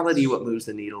reality what moves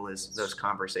the needle is those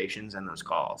conversations and those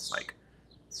calls. Like,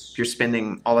 if you're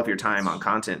spending all of your time on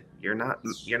content, you're not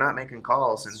making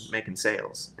calls and making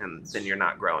sales, and then you're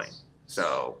not growing.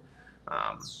 So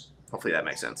hopefully that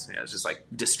makes sense. Yeah, it's just like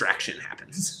distraction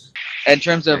happens. In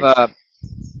terms of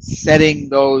creating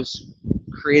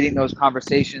those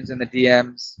conversations in the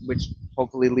DMs, which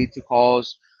hopefully lead to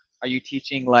calls, are you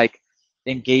teaching like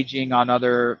engaging on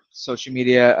other social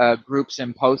media groups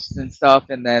and posts and stuff,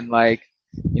 and then like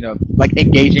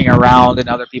engaging around in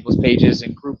other people's pages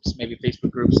and groups, maybe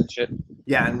Facebook groups and shit?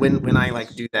 Yeah, and when I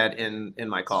like do that in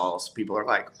my calls, people are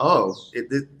like, oh,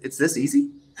 it's this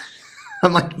easy?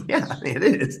 I'm like, yeah, it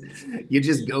is. You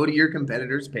just go to your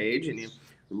competitor's page and you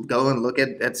go and look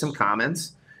at some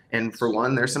comments, and for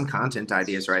one, there's some content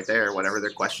ideas right there. Whatever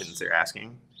their questions they're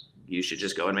asking, you should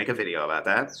just go and make a video about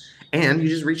that. And you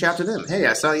just reach out to them. Hey,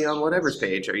 I saw you on whatever's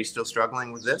page. Are you still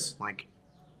struggling with this? Like,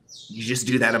 you just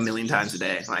do that a million times a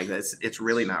day. Like, it's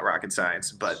really not rocket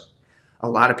science, but a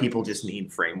lot of people just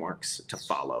need frameworks to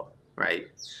follow, right?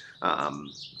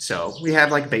 So we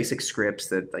have like basic scripts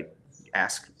that like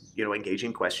ask,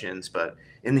 engaging questions, but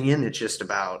in the end, it's just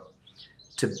about,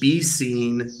 to be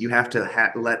seen, you have to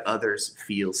let others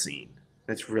feel seen.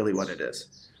 That's really what it is.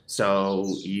 So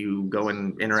you go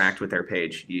and interact with their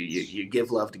page. You give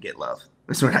love to get love.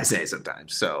 That's what I say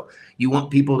sometimes. So you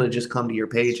want people to just come to your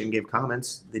page and give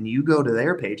comments, then you go to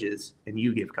their pages and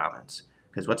you give comments.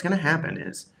 Because what's going to happen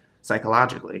is,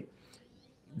 psychologically,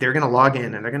 they're going to log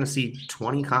in and they're going to see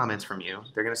 20 comments from you.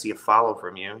 They're going to see a follow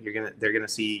from you. They're going to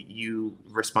see you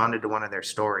responded to one of their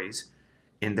stories,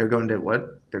 and they're going to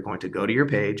They're going to go to your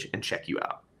page and check you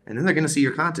out. And then they're going to see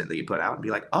your content that you put out and be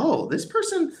like, oh, this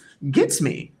person gets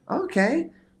me.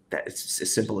 Okay. That's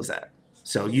as simple as that.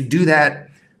 So you do that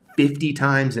 50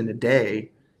 times in a day,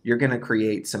 you're going to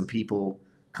create some people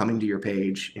coming to your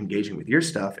page, engaging with your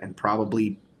stuff, and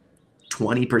probably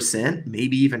 20%,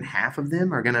 maybe even half of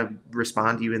them are going to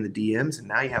respond to you in the DMs. And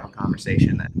now you have a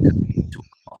conversation that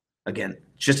again,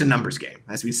 it's just a numbers game.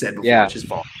 As we said before, Yeah. It's just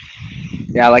fall.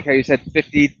 Yeah, like how you said,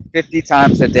 50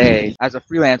 times a day. As a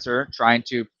freelancer trying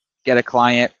to get a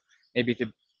client, maybe to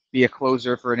be a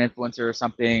closer for an influencer or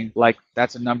something, like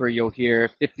that's a number you'll hear,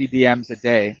 50 DMs a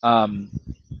day. And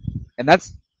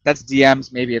that's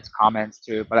DMs, maybe it's comments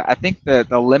too. But I think the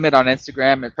limit on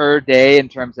Instagram per day in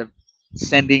terms of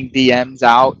sending DMs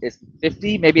out is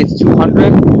 50, maybe it's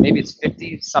 200, maybe it's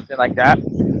 50, something like that.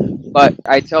 But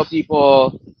I tell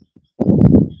people,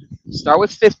 start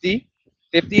with 50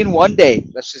 in one day.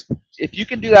 If you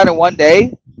can do that in one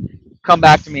day, come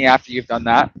back to me after you've done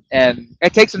that. And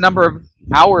it takes a number of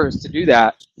hours to do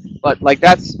that, but like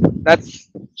that's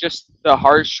just the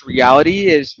harsh reality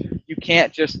is you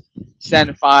can't just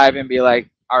send 5 and be like,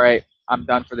 all right, I'm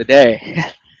done for the day.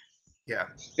 Yeah.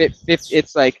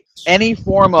 It's like any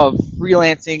form of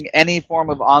freelancing, any form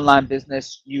of online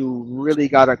business, you really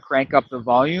got to crank up the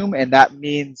volume. And that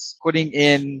means putting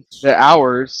in the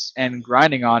hours and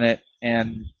grinding on it.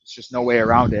 And it's just no way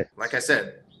around it. Like I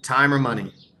said, time or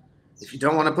money. If you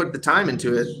don't want to put the time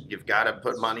into it, you've got to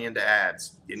put money into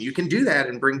ads. And you can do that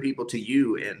and bring people to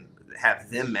you and have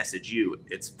them message you.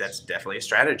 That's definitely a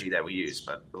strategy that we use,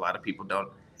 but a lot of people don't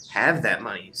have that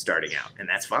money starting out, and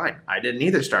that's fine. I didn't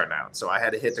either starting out, so I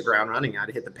had to hit the ground running. I had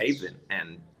to hit the pavement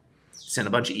and send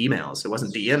a bunch of emails. It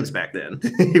wasn't DMs back then.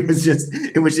 it was just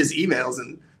emails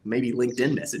and maybe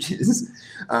LinkedIn messages.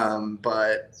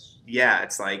 But yeah,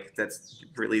 it's like that's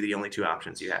really the only two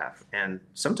options you have. And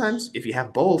sometimes if you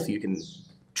have both, you can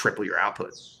triple your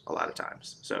output a lot of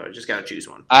times. So you just got to choose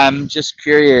one. I'm just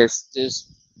curious,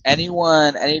 does any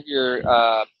of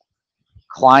your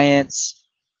clients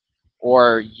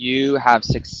or you have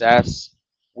success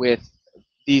with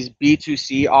these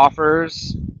B2C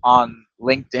offers on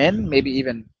LinkedIn, maybe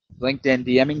even LinkedIn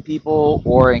DMing people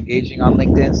or engaging on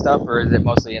LinkedIn stuff, or is it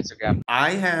mostly Instagram?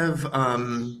 I have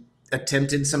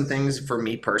attempted some things for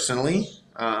me personally,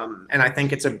 and I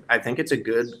think it's a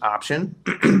good option.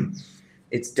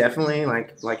 It's definitely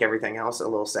like everything else, a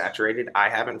little saturated. I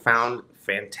haven't found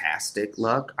fantastic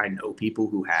luck. I know people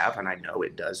who have, and I know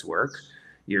it does work.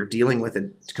 You're dealing with a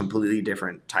completely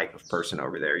different type of person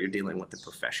over there. You're dealing with a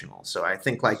professional. So I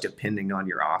think like depending on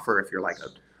your offer, if you're like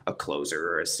a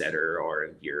closer or a setter or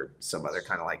you're some other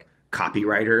kind of like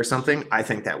copywriter or something, I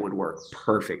think that would work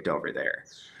perfect over there.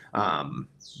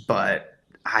 But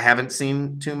I haven't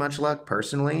seen too much luck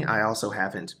personally. I also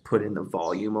haven't put in the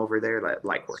volume over there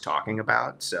like we're talking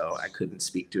about, so I couldn't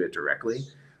speak to it directly.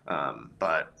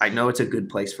 But I know it's a good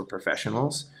place for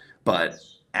professionals. But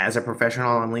as a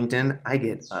professional on LinkedIn, I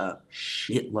get a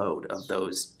shitload of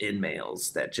those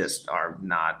in-mails that just are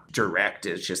not direct.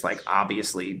 It's just like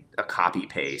obviously a copy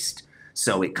paste.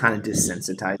 So it kind of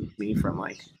desensitizes me from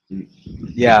like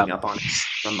picking up on it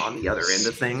from on the other end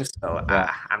of things. So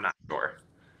I'm not sure.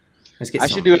 I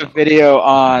should do a video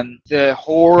on the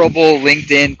horrible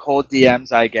LinkedIn cold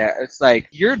DMs I get. It's like,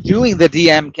 you're doing the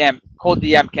cold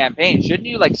DM campaign. Shouldn't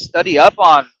you like study up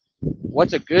on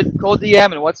what's a good cold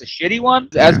DM and what's a shitty one?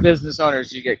 As business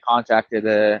owners, you get contacted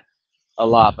a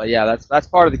lot, but yeah, that's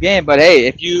part of the game. But hey,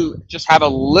 if you just have a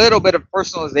little bit of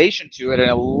personalization to it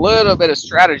and a little bit of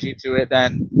strategy to it,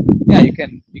 then yeah, you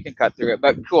can cut through it.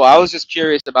 But cool. I was just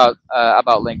curious about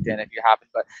LinkedIn if you happen,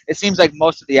 but it seems like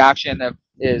most of the action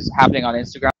is happening on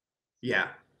Instagram. Yeah,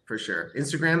 for sure.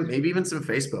 Instagram, maybe even some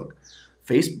Facebook.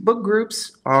 Facebook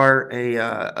groups are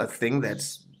a thing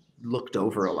that's looked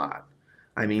over a lot.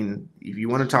 I mean, if you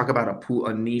want to talk about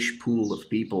a niche pool of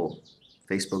people,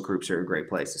 Facebook groups are a great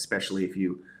place, especially if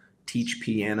you teach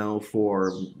piano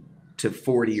to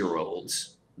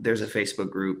 40-year-olds. There's a Facebook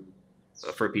group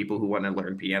for people who want to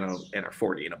learn piano and are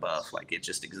 40 and above. Like it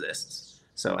just exists.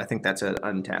 So I think that's an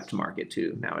untapped market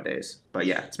too nowadays. But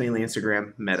yeah, it's mainly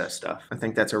Instagram, Meta stuff. I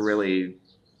think that's a really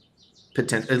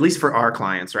potential, at least for our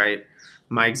clients, right?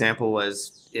 My example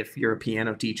was if you're a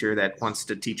piano teacher that wants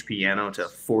to teach piano to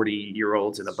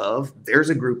 40-year-olds and above, there's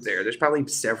a group there. There's probably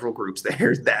several groups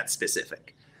there that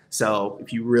specific. So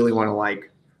if you really want to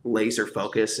like laser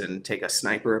focus and take a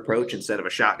sniper approach instead of a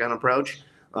shotgun approach,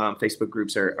 Facebook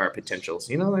groups are potentials.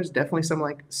 You know, there's definitely some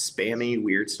like spammy,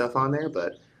 weird stuff on there,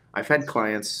 but I've had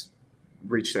clients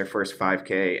reach their first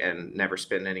 5K and never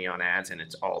spend any on ads, and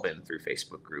it's all been through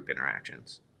Facebook group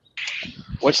interactions.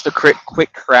 What's the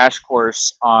quick crash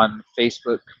course on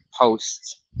Facebook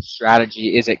posts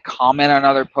strategy? Is it comment on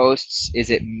other posts? Is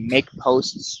it make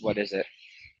posts? What is it?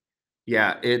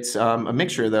 Yeah, it's a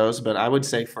mixture of those, but I would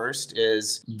say first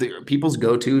is people's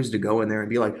go-to is to go in there and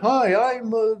be like, "Hi,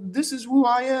 this is who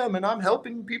I am, and I'm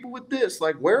helping people with this.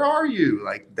 Like, where are you?"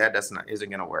 Like that isn't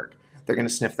going to work. They're going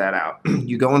to sniff that out.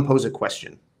 You go and pose a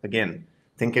question. Again,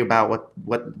 think about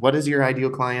what is your ideal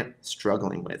client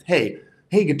struggling with? Hey,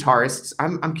 guitarists,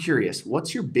 I'm curious.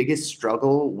 What's your biggest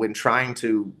struggle when trying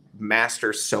to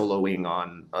master soloing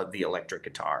on the electric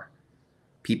guitar?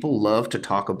 People love to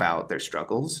talk about their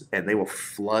struggles and they will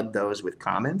flood those with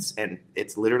comments, and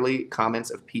it's literally comments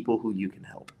of people who you can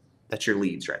help. That's your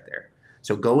leads right there.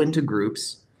 So go into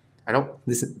groups.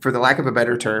 For the lack of a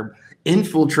better term,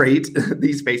 infiltrate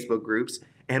these Facebook groups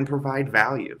and provide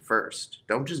value first.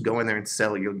 Don't just go in there and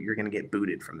sell. You're going to get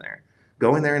booted from there.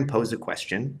 Go in there and pose a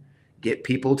question. Get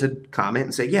people to comment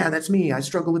and say, yeah, that's me. I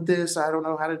struggle with this. I don't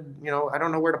know how to, I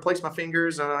don't know where to place my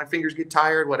fingers. My fingers get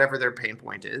tired, whatever their pain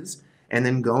point is. and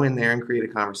then go in there and create a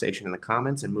conversation in the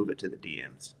comments and move it to the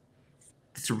DMs.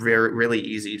 It's a really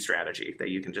easy strategy that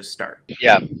you can just start.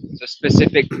 Yeah. So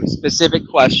specific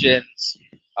questions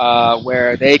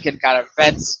where they can kind of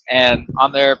vent and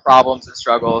on their problems and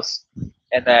struggles,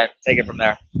 and then take it from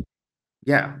there.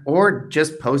 Yeah, or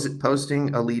just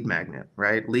posting a lead magnet,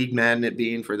 right? Lead magnet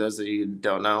being, for those of you who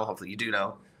don't know, hopefully you do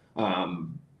know,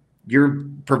 you're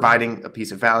providing a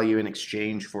piece of value in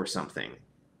exchange for something,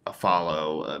 a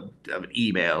follow, an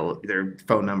email, their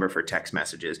phone number for text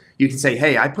messages. You can say,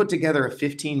 hey, I put together a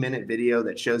 15-minute video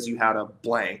that shows you how to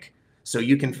blank, so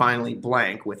you can finally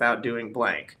blank without doing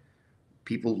blank.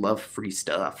 People love free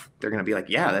stuff. They're going to be like,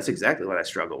 yeah, that's exactly what I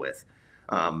struggle with.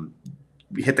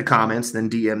 Hit the comments, then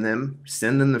DM them,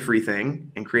 send them the free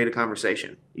thing, and create a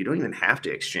conversation. You don't even have to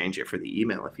exchange it for the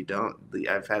email if you don't.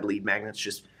 I've had lead magnets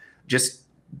just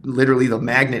literally the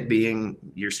magnet being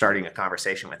you're starting a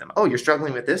conversation with them. Oh, you're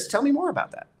struggling with this? Tell me more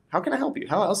about that. How can I help you?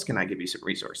 How else can I give you some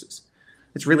resources?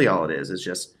 It's really all it is. It's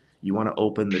just you want to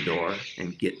open the door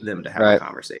and get them to have a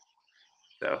conversation.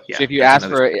 So yeah. So if you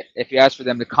ask for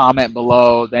them to comment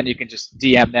below, then you can just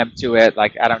DM them to it.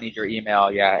 Like, I don't need your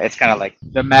email. Yeah, it's kind of like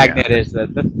the magnet is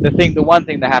the thing. The one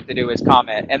thing they have to do is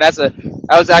comment, and I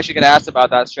was actually going to ask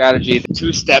about that strategy, the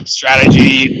 2-step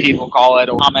strategy, people call it,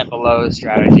 or comment below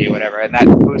strategy, whatever, and that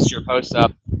boosts your post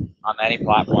up on any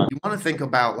platform. You want to think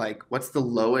about like what's the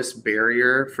lowest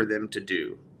barrier for them to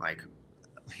do. Like,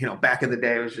 back in the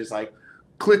day, it was just like,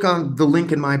 click on the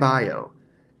link in my bio.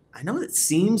 I know it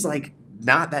seems like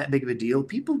not that big of a deal.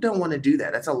 People don't want to do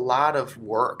that. That's a lot of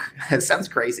work. It sounds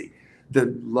crazy.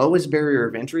 The lowest barrier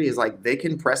of entry is like they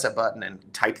can press a button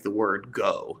and type the word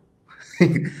go.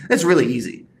 That's really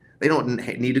easy. They don't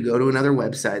need to go to another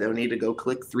website. They don't need to go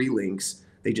click 3 links.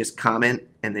 They just comment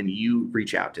and then you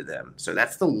reach out to them. So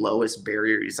that's the lowest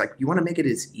barrier. It's like you want to make it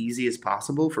as easy as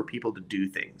possible for people to do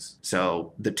things.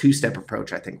 So the 2-step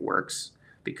approach I think works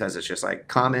because it's just like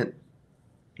comment,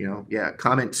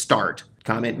 comment start,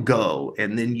 comment go,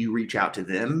 and then you reach out to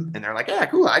them and they're like, yeah,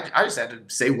 cool. I just had to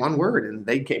say 1 word and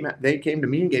they came to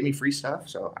me and gave me free stuff.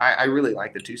 So I really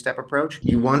like the 2-step approach.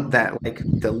 You want that, like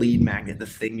the lead magnet, the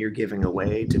thing you're giving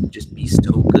away to just be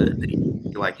so good that you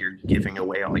feel like you're giving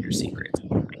away all your secrets.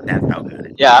 That's how good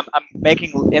it is. Yeah, I'm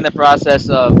making in the process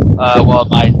of,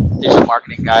 my digital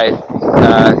marketing guy,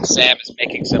 Sam, is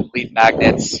making some lead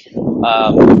magnets.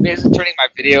 Basically turning my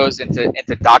videos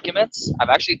into documents. I've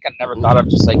actually kind of never thought of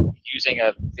just like using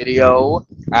a video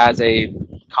as a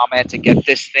comment to get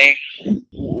this thing.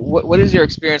 What is your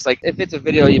experience like? If it's a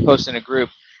video you post in a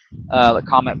group, like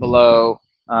comment below,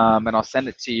 and I'll send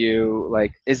it to you.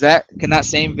 Like, can that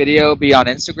same video be on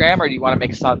Instagram, or do you want to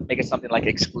make it something like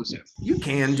exclusive? You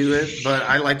can do it, but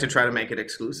I like to try to make it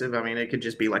exclusive. I mean, it could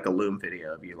just be like a Loom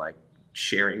video of you like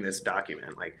sharing this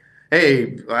document. Like,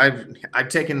 hey, I've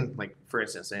taken, like, for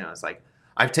instance, it's like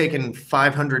I've taken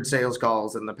 500 sales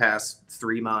calls in the past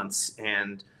 3 months,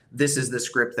 and this is the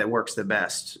script that works the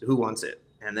best. Who wants it?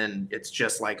 And then it's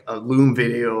just like a Loom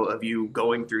video of you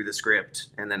going through the script,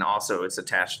 and then also it's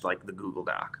attached to like the Google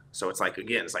Doc. So it's like,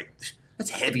 again, it's like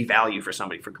that's heavy value for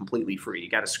somebody for completely free. You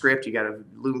got a script, you got a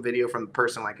Loom video from the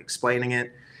person like explaining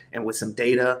it, and with some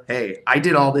data. Hey, I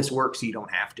did all this work so you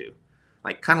don't have to.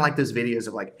 Like, kind of like those videos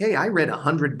of like, hey, I read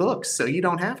 100 books so you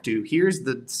don't have to. Here's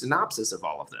the synopsis of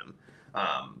all of them.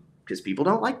 Because people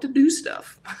don't like to do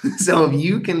stuff. So if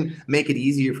you can make it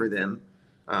easier for them,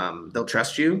 they'll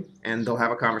trust you and they'll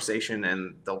have a conversation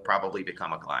and they'll probably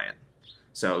become a client.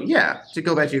 So yeah, to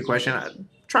go back to your question,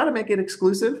 try to make it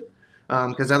exclusive,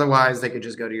 because otherwise they could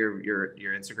just go to your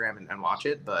Instagram and watch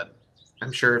it. But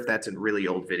I'm sure if that's a really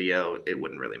old video, it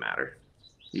wouldn't really matter.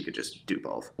 You could just do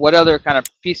both. What other kind of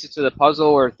pieces to the puzzle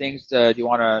or things do you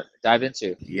want to dive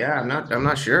into? Yeah, I'm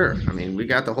not sure. I mean, we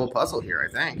got the whole puzzle here, I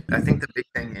think. I think the big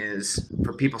thing is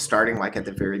for people starting like at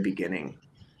the very beginning,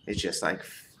 it's just like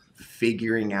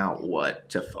figuring out what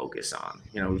to focus on.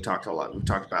 We've talked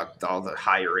about all the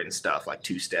higher end stuff, like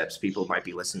 2 steps. People might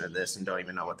be listening to this and don't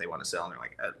even know what they want to sell. And they're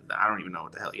like, I don't even know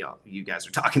what the hell you guys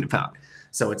are talking about.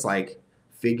 So it's like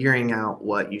figuring out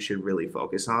what you should really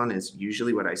focus on is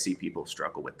usually what I see people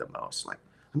struggle with the most. Like,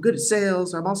 I'm good at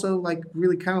sales. I'm also like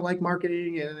really kind of like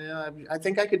marketing, and I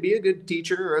think I could be a good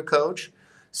teacher or a coach.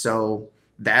 So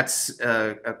that's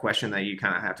a question that you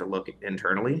kind of have to look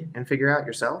internally and figure out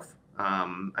yourself.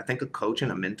 I think a coach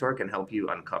and a mentor can help you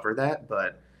uncover that.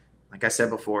 But like I said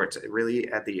before, it's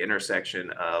really at the intersection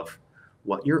of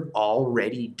what you're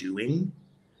already doing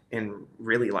and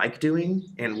really like doing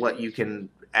and what you can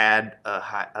add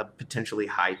a potentially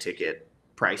high ticket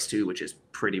price to, which is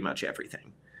pretty much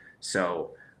everything.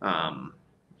 So you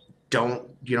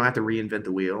don't have to reinvent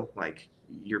the wheel. Like,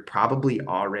 you're probably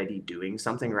already doing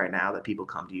something right now that people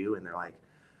come to you and they're like,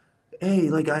 hey,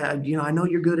 like I know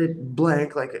you're good at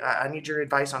blank. Like I need your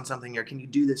advice on something, or can you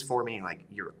do this for me? Like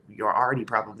you're already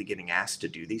probably getting asked to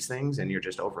do these things, and you're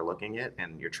just overlooking it,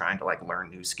 and you're trying to like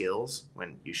learn new skills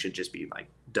when you should just be like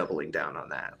doubling down on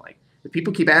that. Like if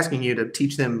people keep asking you to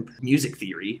teach them music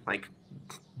theory, like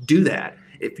do that.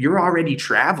 If you're already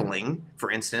traveling,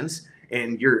 for instance,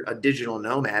 and you're a digital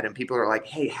nomad and people are like,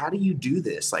 hey, how do you do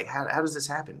this? Like, how does this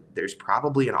happen? There's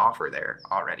probably an offer there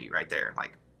already right there.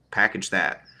 Like package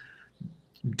that.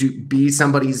 Be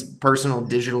somebody's personal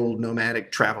digital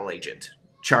nomadic travel agent.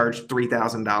 Charge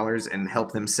 $3,000 and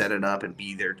help them set it up and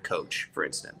be their coach, for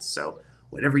instance. So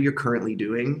whatever you're currently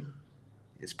doing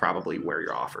is probably where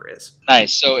your offer is.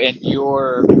 Nice. So in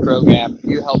your program,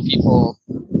 you help people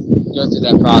go through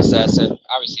that process, and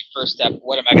obviously, first step,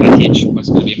 what am I going to teach? What's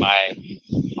going to be my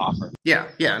offer? Yeah,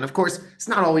 and of course, it's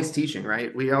not always teaching,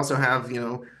 right? We also have,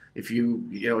 if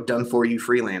you done for you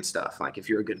freelance stuff. Like if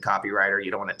you're a good copywriter,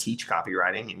 you don't want to teach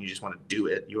copywriting and you just want to do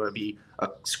it. You want to be a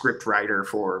script writer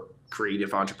for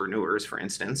creative entrepreneurs, for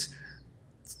instance.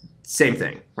 Same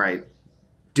thing, right?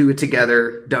 Do it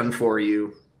together, done for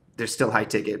you. There's still high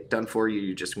ticket, done for you.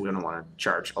 You just going to want to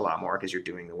charge a lot more because you're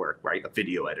doing the work, right? A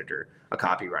video editor, a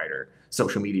copywriter,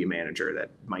 social media manager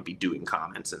that might be doing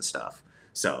comments and stuff.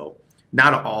 So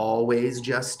not always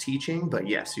just teaching, but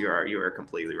yes, you are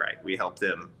completely right. We help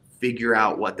them figure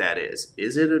out what that is.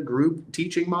 Is it a group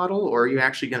teaching model, or are you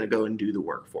actually going to go and do the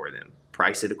work for them?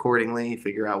 Price it accordingly,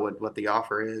 figure out what the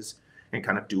offer is, and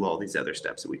kind of do all these other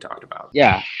steps that we talked about.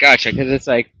 Yeah, gotcha. Because it's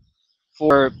like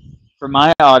for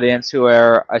my audience who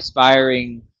are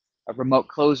aspiring remote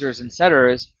closers and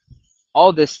setters,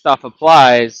 all this stuff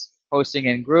applies. Posting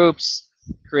in groups,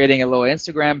 creating a little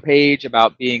Instagram page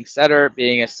about being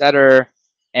a setter,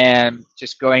 and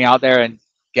just going out there and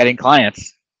getting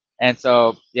clients. And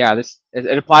so, yeah,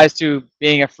 it applies to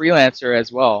being a freelancer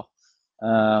as well.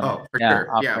 Oh, for sure.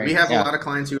 Yeah, we have a lot of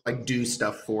clients who like do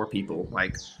stuff for people,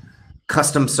 like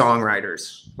custom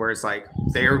songwriters, where it's like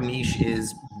their niche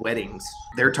is weddings.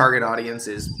 Their target audience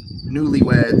is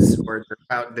newlyweds, or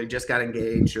they just got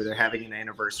engaged, or they're having an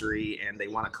anniversary and they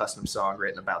want a custom song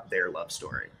written about their love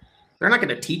story. They're not going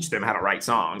to teach them how to write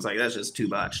songs. Like that's just too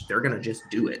much. They're going to just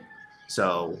do it.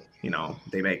 So,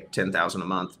 they make $10,000 a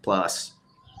month plus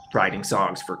writing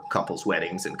songs for couples'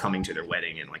 weddings and coming to their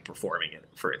wedding and like performing it,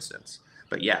 for instance.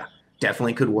 But yeah,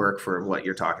 definitely could work for what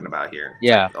you're talking about here.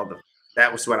 Yeah.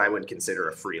 That was what I would consider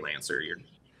a freelancer.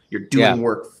 You're doing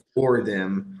work for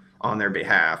them on their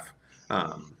behalf,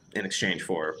 in exchange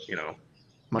for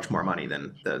much more money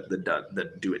than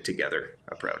the do it together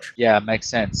approach. Yeah, makes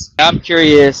sense. I'm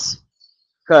curious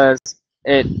because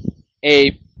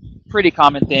a pretty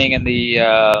common thing in the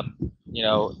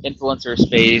influencer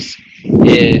space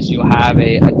is you have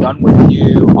a done with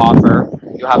you offer,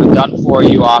 you have a done for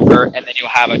you offer, and then you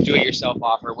have a do it yourself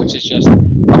offer, which is just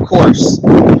a course.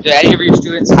 Do any of your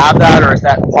students have that, or is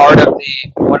that part of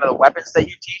one of the weapons that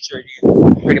you teach, or do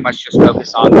you pretty much just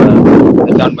focus on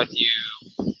the done with you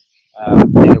thing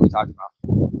that we talked about?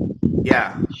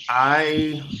 Yeah,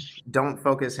 I don't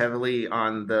focus heavily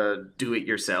on the do it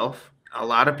yourself. A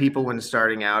lot of people when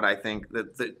starting out, I think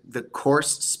that the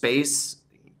course space,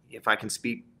 if I can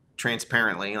speak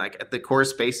transparently, like the course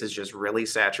space is just really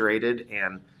saturated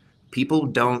and people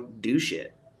don't do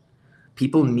shit.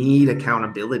 People need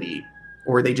accountability,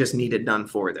 or they just need it done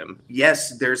for them.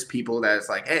 Yes, there's people that's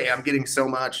like, hey, I'm getting so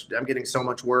much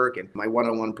work and my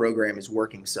one-on-one program is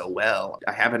working so well.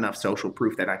 I have enough social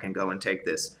proof that I can go and take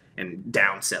this and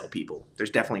downsell people.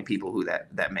 There's definitely people who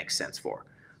that makes sense for.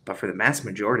 But for the mass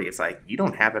majority, it's like you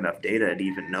don't have enough data to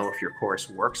even know if your course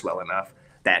works well enough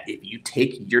that if you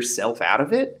take yourself out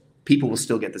of it, people will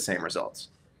still get the same results.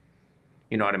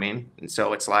 You know what I mean? And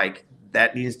so it's like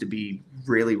that needs to be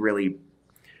really, really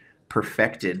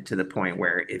perfected to the point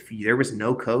where if there was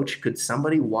no coach, could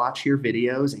somebody watch your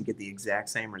videos and get the exact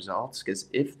same results? Because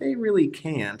if they really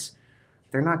can't,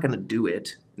 they're not going to do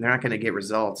it. They're not going to get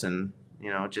results. And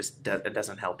it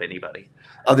doesn't help anybody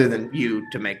other than you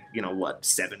to make,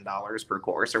 $7 per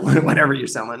course or whatever you're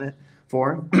selling it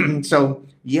for. So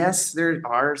yes, there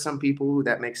are some people who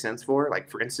that makes sense for.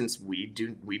 Like for instance, we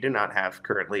do not have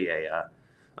currently a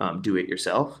do it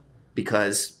yourself,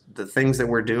 because the things that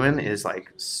we're doing is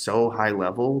like so high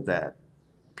level that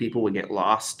people would get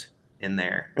lost in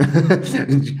there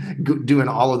doing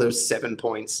all of those 7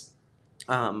 points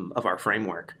of our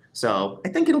framework. So I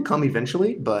think it'll come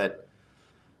eventually, but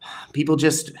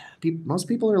most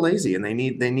people are lazy and they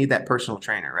need that personal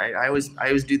trainer, right? I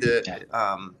always do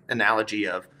the analogy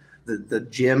of the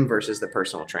gym versus the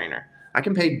personal trainer. I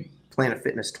can pay Planet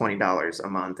Fitness $20 a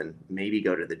month and maybe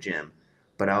go to the gym.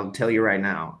 But I'll tell you right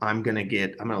now, I'm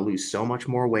gonna lose so much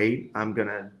more weight. I'm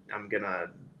gonna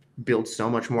build so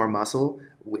much more muscle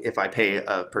if I pay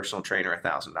a personal trainer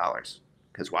 $1,000.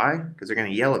 Because why? Because they're gonna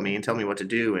yell at me and tell me what to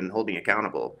do and hold me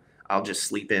accountable. I'll just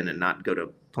sleep in and not go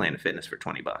to Planet Fitness for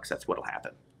 $20. That's what'll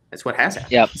happen. That's what has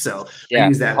happened. Yep. So I Yeah.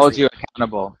 use that Holds you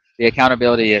accountable. The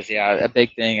accountability is a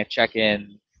big thing. A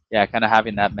check-in. Yeah, kind of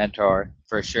having that mentor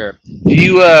for sure. Do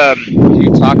you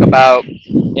talk about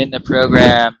in the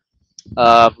program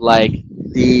of like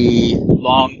the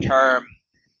long-term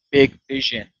big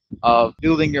vision of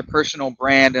building your personal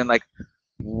brand and like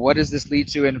what does this lead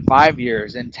to in 5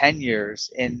 years, in 10 years,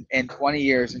 in 20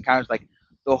 years, and kind of like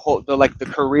the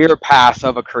career path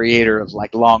of a creator of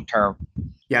like long term.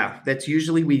 Yeah, that's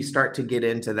usually we start to get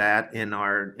into that in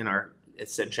our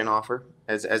ascension offer,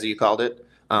 as you called it,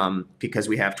 because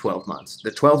we have 12 months.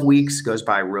 The 12 weeks goes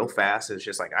by real fast. It's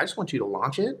just like I just want you to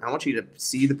launch it. I want you to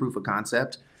see the proof of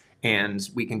concept, and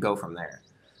we can go from there.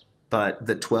 But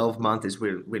the 12-month is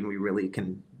when we really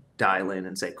can dial in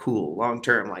and say, cool, long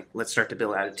term, like let's start to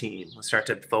build out a team. Let's start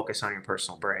to focus on your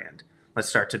personal brand. Let's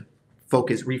start to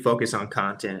refocus on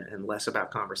content and less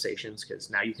about conversations, because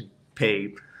now you can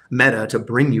pay Meta to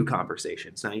bring you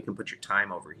conversations. Now you can put your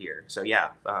time over here. So yeah,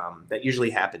 that usually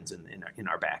happens in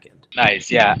our back end. Nice.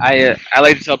 Yeah, I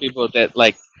like to tell people that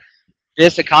like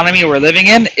this economy we're living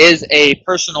in is a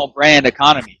personal brand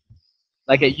economy.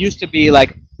 Like it used to be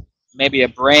like maybe a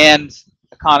brand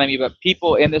economy, but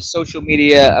people in this social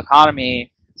media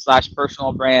economy /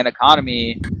 personal brand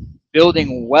economy,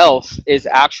 building wealth is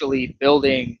actually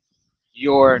building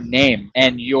your name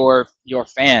and your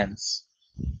fans.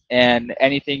 And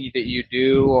anything that you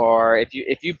do, or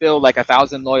if you build like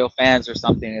 1,000 loyal fans or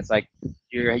something, it's like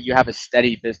you have a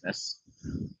steady business.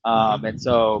 And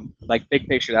so like big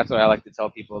picture, that's what I like to tell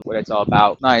people what it's all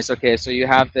about. Nice. Okay, so you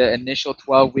have the initial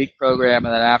 12-week program,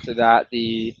 and then after that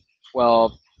the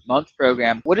 12-month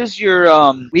program. What does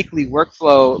your weekly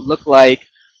workflow look like?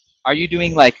 Are you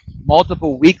doing like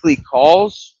multiple weekly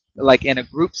calls, like in a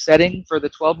group setting for the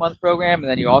 12-month program, and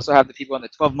then you also have the people in the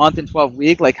 12-month and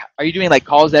 12-week? Like, are you doing like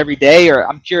calls every day, or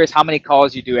I'm curious how many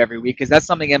calls you do every week? Because that's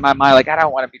something in my mind. Like, I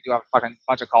don't want to be doing a fucking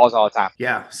bunch of calls all the time.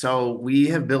 Yeah, so we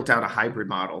have built out a hybrid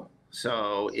model.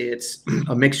 So it's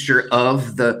a mixture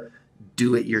of the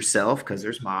do it yourself, because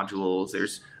there's modules,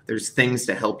 there's things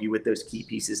to help you with those key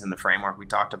pieces in the framework we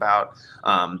talked about,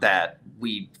 that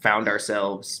we found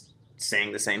ourselves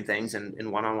saying the same things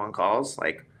in one-on-one calls.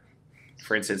 Like,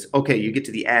 for instance, okay, you get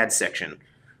to the ad section.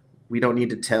 We don't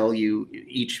need to tell you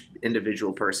each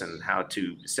individual person how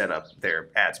to set up their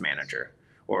ads manager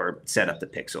or set up the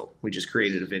pixel. We just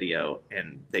created a video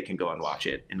and they can go and watch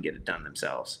it and get it done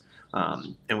themselves.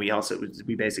 And we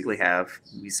basically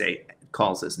we say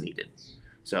calls as needed.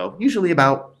 So usually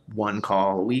about one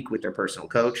call a week with their personal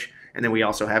coach. And then we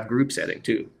also have group setting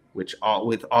too, with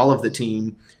all of the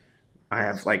team. I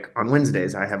have, like, on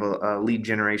Wednesdays, I have a lead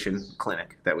generation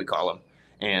clinic that we call them.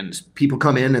 And people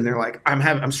come in and they're like,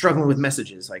 I'm struggling with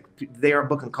messages. Like, they are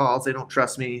booking calls. They don't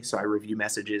trust me. So I review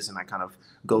messages and I kind of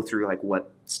go through like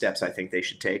what steps I think they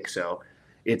should take. So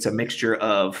it's a mixture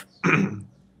of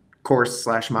course /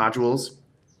 modules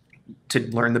to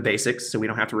learn the basics, so we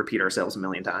don't have to repeat ourselves a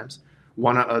million times.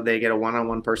 They get a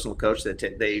one-on-one personal coach that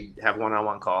they have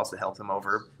one-on-one calls to help them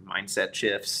over mindset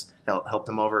shifts, help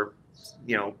them over,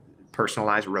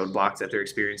 personalized roadblocks that they're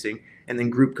experiencing, and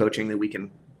then group coaching that we can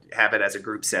have it as a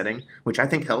group setting, which I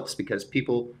think helps because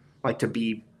people like to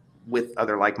be with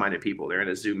other like-minded people. They're in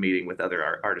a Zoom meeting with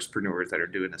other artistpreneurs that are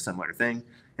doing a similar thing,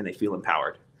 and they feel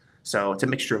empowered. So it's a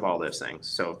mixture of all those things.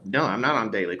 So no, I'm not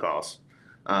on daily calls.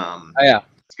 Oh yeah,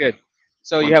 that's good.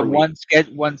 So you have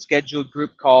one scheduled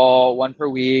group call, one per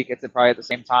week. It's probably at the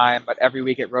same time, but every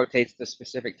week it rotates the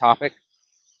specific topic.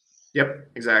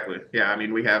 Yep, exactly. Yeah, I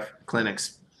mean, we have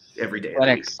clinics every day of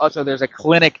Clinics. the week. Also, there's a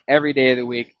clinic every day of the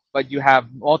week, but you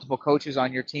have multiple coaches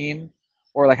on your team,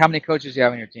 or like how many coaches do you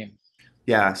have on your team?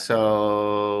 Yeah,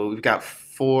 so we've got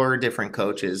 4 different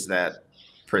coaches that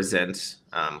present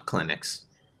clinics.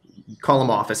 Call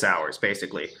them office hours,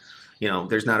 basically.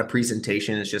 There's not a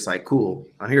presentation. It's just like, cool,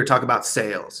 I'm here to talk about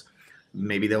sales.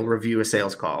 Maybe they'll review a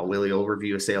sales call. Willie will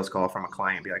review a sales call from a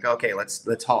client. Be like, okay,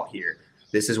 let's halt here.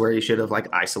 This is where you should have like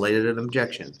isolated an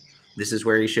objection. This is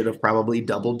where you should have probably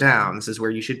doubled down. This is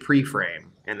where you should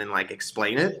pre-frame and then like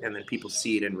explain it, and then people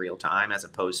see it in real time as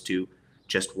opposed to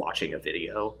just watching a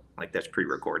video like that's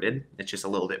pre-recorded. It's just a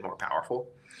little bit more powerful.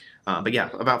 But yeah,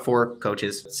 about 4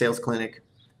 coaches: sales clinic,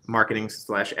 marketing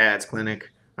 / ads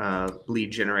clinic,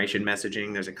 lead generation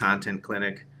messaging. There's a content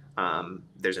clinic,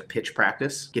 There's a pitch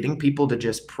practice. Getting people to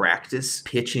just practice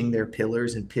pitching their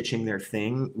pillars and pitching their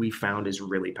thing, we found is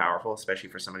really powerful, especially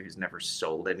for somebody who's never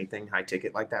sold anything high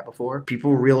ticket like that before.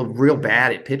 People are real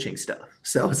bad at pitching stuff.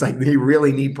 So it's like they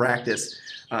really need practice.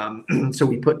 So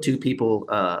we put two people,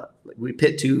 we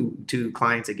pit two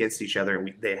clients against each other,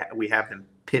 and we have them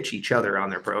pitch each other on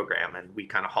their program, and we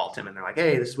kind of halt them, and they're like,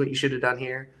 hey, this is what you should have done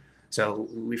here. So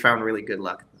we found really good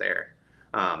luck there.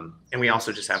 And we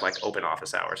also just have like open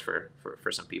office hours for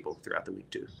some people throughout the week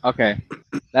too. Okay,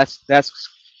 that's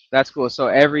cool. So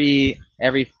every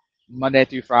Monday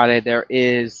through Friday there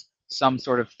is some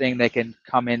sort of thing they can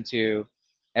come into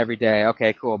every day.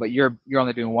 Okay, cool. But you're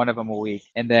only doing one of them a week,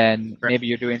 and then maybe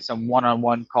you're doing some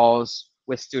one-on-one calls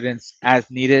with students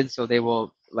as needed, so they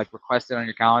will like request it on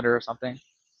your calendar or something.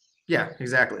 Yeah,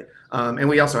 exactly. And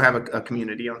we also have a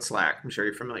community on Slack. I'm sure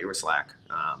you're familiar with Slack.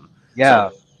 Yeah.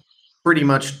 So pretty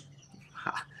much,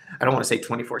 I don't want to say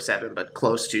 24/7, but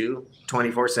close to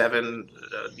 24/7,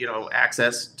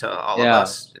 access to all of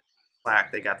us.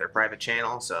 Slack, they got their private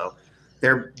channel, so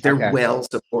they're well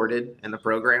supported in the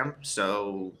program.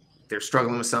 So they're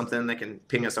struggling with something, they can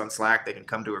ping us on Slack. They can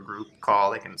come to a group call.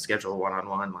 They can schedule a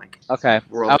one-on-one. Okay.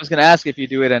 I was gonna ask if you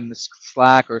do it in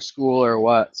Slack or school or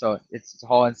what. So it's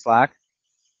all in Slack.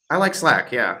 I like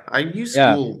Slack. Yeah, I use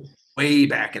School way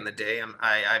back in the day.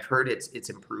 I've heard it's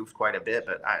improved quite a bit,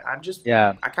 but I kind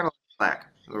of like Slack.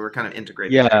 We're kind of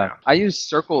integrated. Yeah, right now. I use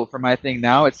Circle for my thing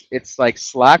now. It's like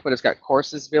Slack, but it's got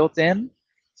courses built in.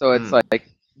 So it's like,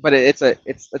 but it's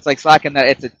like Slack in that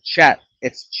it's a chat.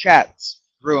 It's chats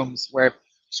rooms where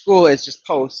School is just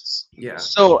posts. Yeah.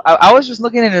 So I was just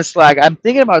looking into Slack. I'm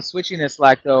thinking about switching to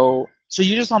Slack though. So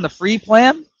you're just on the free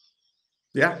plan?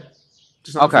 Yeah.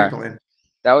 Just on the free plan.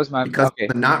 That was my because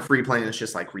the not free plan is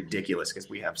just like ridiculous because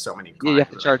we have so many clients. Yeah, you have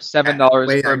to charge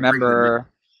 $7 per member.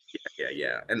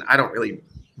 Yeah, and I don't really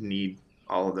need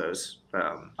all of those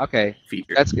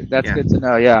features. That's good. That's good to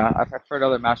know. Yeah, I've heard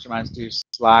other masterminds do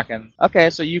Slack, and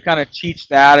so you kind of teach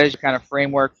that as your kind of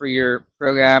framework for your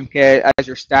program. Okay, as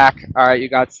your stack. All right, you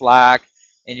got Slack,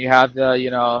 and you have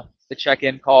the the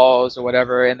check-in calls or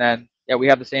whatever, and then we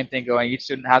have the same thing going. Each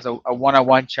student has a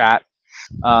one-on-one chat.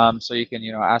 So you can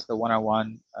ask the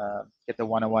one-on-one, get the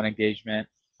one-on-one engagement,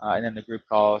 and then the group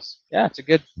calls. Yeah, it's a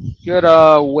good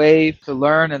way to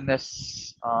learn in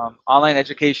this online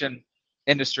education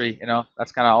industry.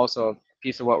 That's kind of also a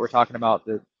piece of what we're talking about,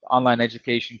 the online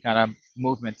education kind of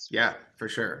movements. Yeah, for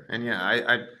sure. And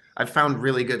I've found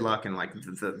really good luck in like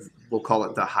we'll call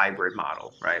it the hybrid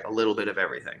model, right? A little bit of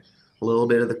everything, a little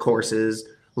bit of the courses,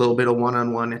 a little bit of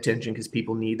one-on-one attention because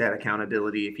people need that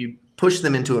accountability. If you push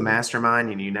them into a mastermind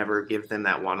and you never give them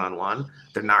that one-on-one,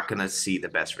 they're not going to see the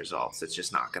best results. It's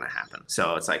just not going to happen.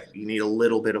 So it's like you need a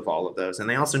little bit of all of those, and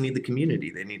they also need the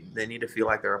community. They need to feel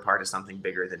like they're a part of something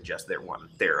bigger than just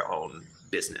their own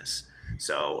business.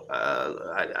 So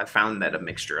I found that a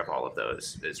mixture of all of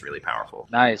those is really powerful.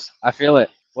 Nice, I feel it.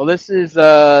 Well, this is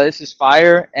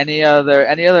fire. Any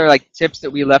other like tips that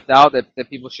we left out that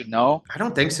people should know? I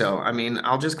don't think so. I mean,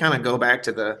 I'll just kind of go back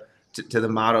to the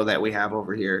motto that we have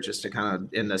over here just to kind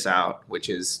of end this out, which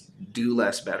is do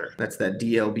less better. That's that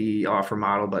DLB offer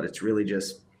model, but it's really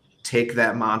just take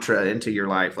that mantra into your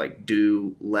life, like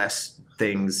do less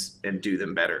things and do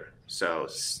them better. So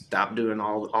stop doing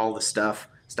all the stuff,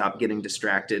 stop getting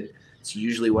distracted. It's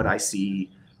usually what I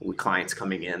see with clients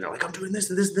coming in. They're like, I'm doing this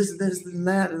and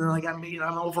that. And they're like,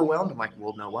 I'm overwhelmed. I'm like,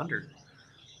 well, no wonder.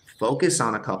 Focus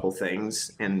on a couple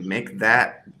things and make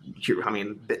that.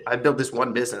 I built this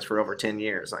one business for over 10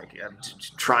 years. Like I'm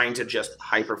trying to just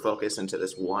hyper focus into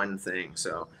this one thing.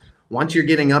 So once you're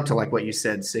getting up to like what you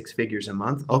said, 6 figures a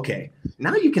month, okay,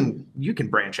 now you can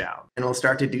branch out and it'll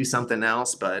start to do something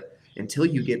else. But until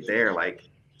you get there, like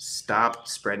stop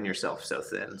spreading yourself so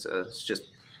thin. So it's just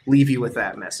leave you with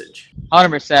that message.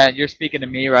 100%. You're speaking to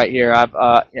me right here. I've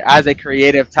as a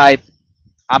creative type,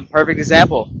 I'm a perfect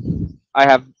example. I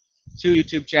have 2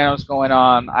 YouTube channels going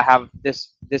on. I have this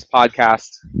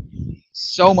podcast.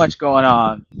 So much going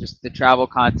on. Just the travel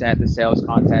content, the sales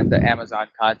content, the Amazon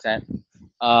content,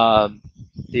 the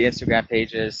Instagram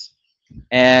pages,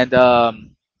 and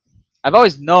I've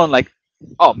always known like,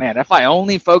 oh man, if I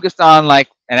only focused on like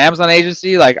an Amazon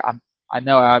agency, like I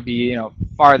know I'd be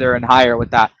farther and higher with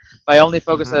that. If I only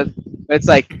focus on, it's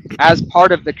like as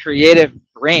part of the creative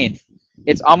brain,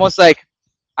 it's almost like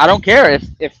I don't care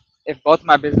if both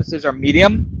my businesses are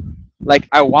medium, like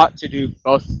I want to do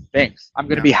both things. I'm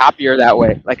going to be happier that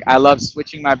way. Like I love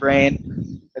switching my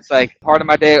brain. It's like part of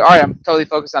my day. All right, I'm totally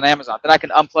focused on Amazon. Then I can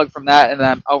unplug from that, and then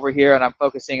I'm over here and I'm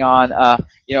focusing on,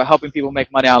 helping people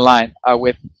make money online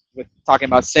with with talking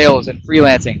about sales and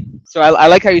freelancing. So I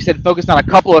like how you said focused on a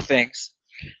couple of things,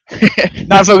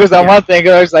 not focused on Yeah. one thing.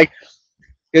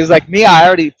 Because like me, I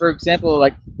already, for example,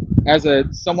 like as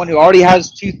a someone who already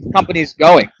has two companies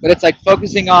going, but it's like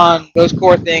focusing on those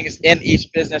core things in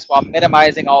each business while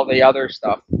minimizing all the other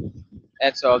stuff.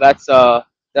 And so that's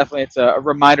definitely it's a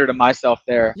reminder to myself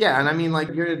there. Yeah, and I mean, like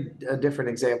you're a different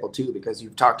example too, because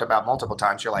you've talked about multiple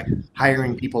times. You're like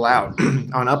hiring people out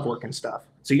on Upwork and stuff.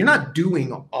 So you're not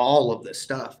doing all of this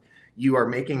stuff. You are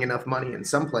making enough money in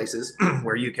some places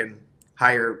where you can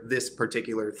hire this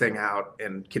particular thing out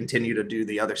and continue to do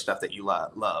the other stuff that you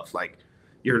love. Like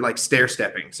you're like stair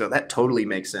stepping. So that totally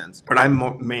makes sense. What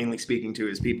I'm mainly speaking to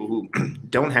is people who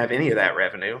don't have any of that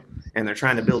revenue and they're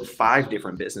trying to build 5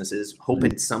 different businesses,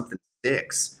 hoping something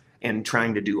sticks and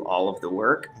trying to do all of the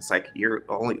work. It's like your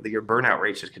burnout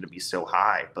rate is just going to be so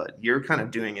high, but you're kind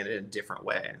of doing it in a different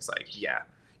way. It's like, yeah,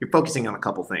 you're focusing on a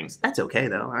couple things. That's okay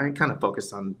though. I kind of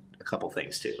focused on a couple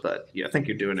things too, but yeah, I think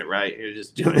you're doing it right. You're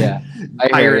just doing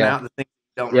hiring out the things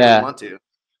you don't really want to.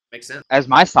 Makes sense. As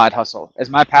my side hustle, as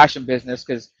my passion business,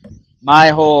 because my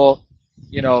whole,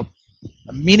 you know,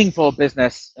 meaningful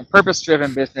business and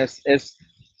purpose-driven business is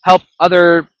help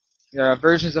other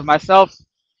versions of myself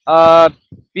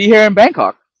be here in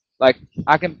Bangkok. Like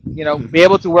I can, be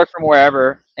able to work from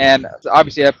wherever, and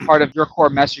obviously a part of your core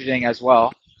messaging as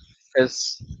well.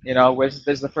 Because this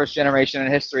is the first generation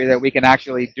in history that we can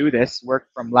actually do this, work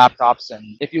from laptops.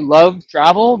 And if you love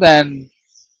travel, then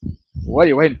what are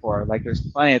you waiting for? Like, there's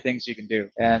plenty of things you can do.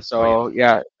 And so,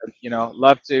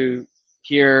 love to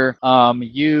hear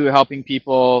you helping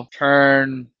people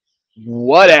turn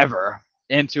whatever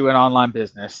into an online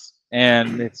business.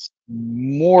 And it's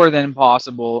more than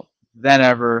possible than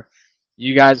ever.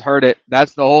 You guys heard it.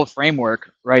 That's the whole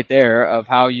framework right there of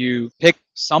how you pick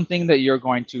something that you're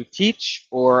going to teach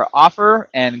or offer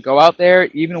and go out there,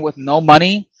 even with no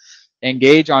money,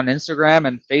 engage on Instagram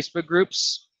and Facebook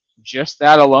groups, just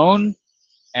that alone,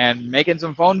 and making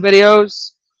some phone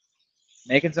videos,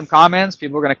 making some comments.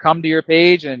 People are going to come to your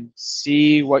page and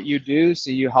see what you do,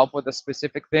 see you help with a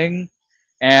specific thing,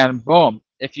 and boom.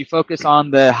 If you focus on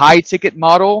the high ticket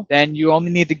model, then you only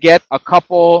need to get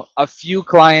a few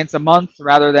clients a month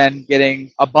rather than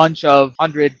getting a bunch of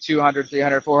 100, 200,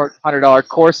 300, $400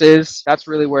 courses. That's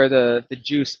really where the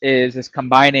juice is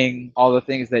combining all the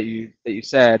things that you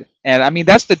said. And I mean,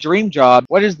 that's the dream job.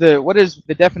 What is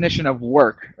the definition of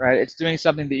work, right? It's doing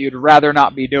something that you'd rather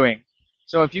not be doing.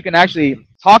 So if you can actually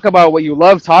talk about what you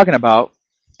love talking about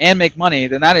and make money,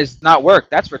 then that is not work.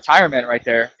 That's retirement right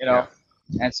there, Yeah.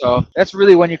 And so that's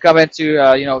really when you come into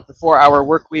the 4-hour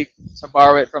work week, to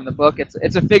borrow it from the book.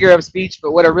 It's a figure of speech,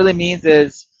 but what it really means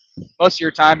is most of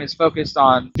your time is focused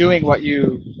on doing what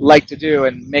you like to do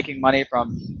and making money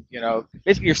from,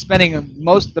 basically you're spending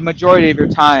the majority of your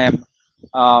time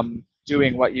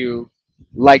doing what you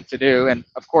like to do. And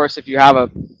of course, if you have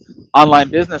a online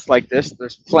business like this,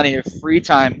 there's plenty of free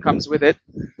time comes with it,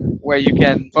 where you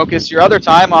can focus your other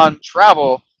time on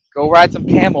travel, go ride some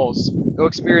camels, go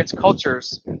experience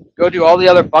cultures, go do all the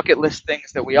other bucket list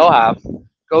things that we all have.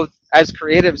 Go, as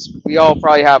creatives, we all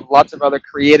probably have lots of other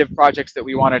creative projects that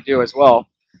we want to do as well.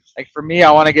 Like for me,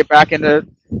 I want to get back into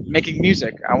making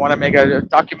music. I want to make a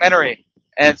documentary.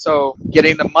 And so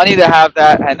getting the money to have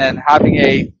that, and then having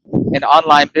an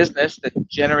online business that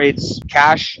generates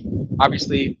cash,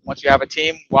 obviously once you have a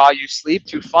team while you sleep,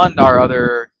 to fund our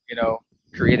other,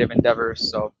 creative endeavors.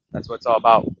 So that's what it's all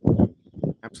about.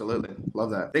 Absolutely. Love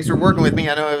that. Thanks for working with me.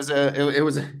 I know it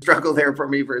was a struggle there for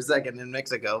me for a second in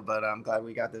Mexico, but I'm glad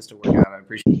we got this to work out. I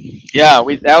appreciate it. Yeah,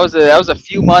 that was a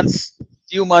few months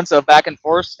of back and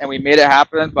forth, and we made it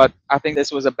happen. But I think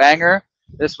this was a banger.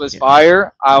 This was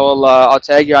fire. I'll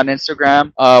tag you on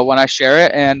Instagram when I share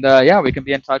it, and we can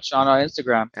be in touch on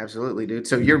Instagram. Absolutely, dude.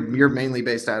 So you're mainly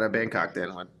based out of Bangkok then.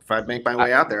 If I make my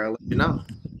way out there, I'll let you know.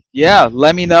 Yeah,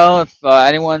 let me know if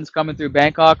anyone's coming through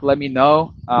Bangkok. Let me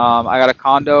know. I got a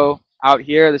condo out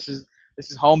here. This is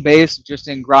home base, just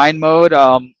in grind mode.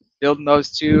 Building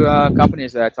those 2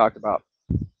 companies that I talked about.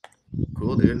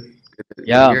 Cool, dude. Good to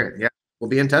Yeah. hear it. Yeah, we'll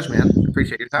be in touch, man.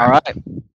 Appreciate your time. All right.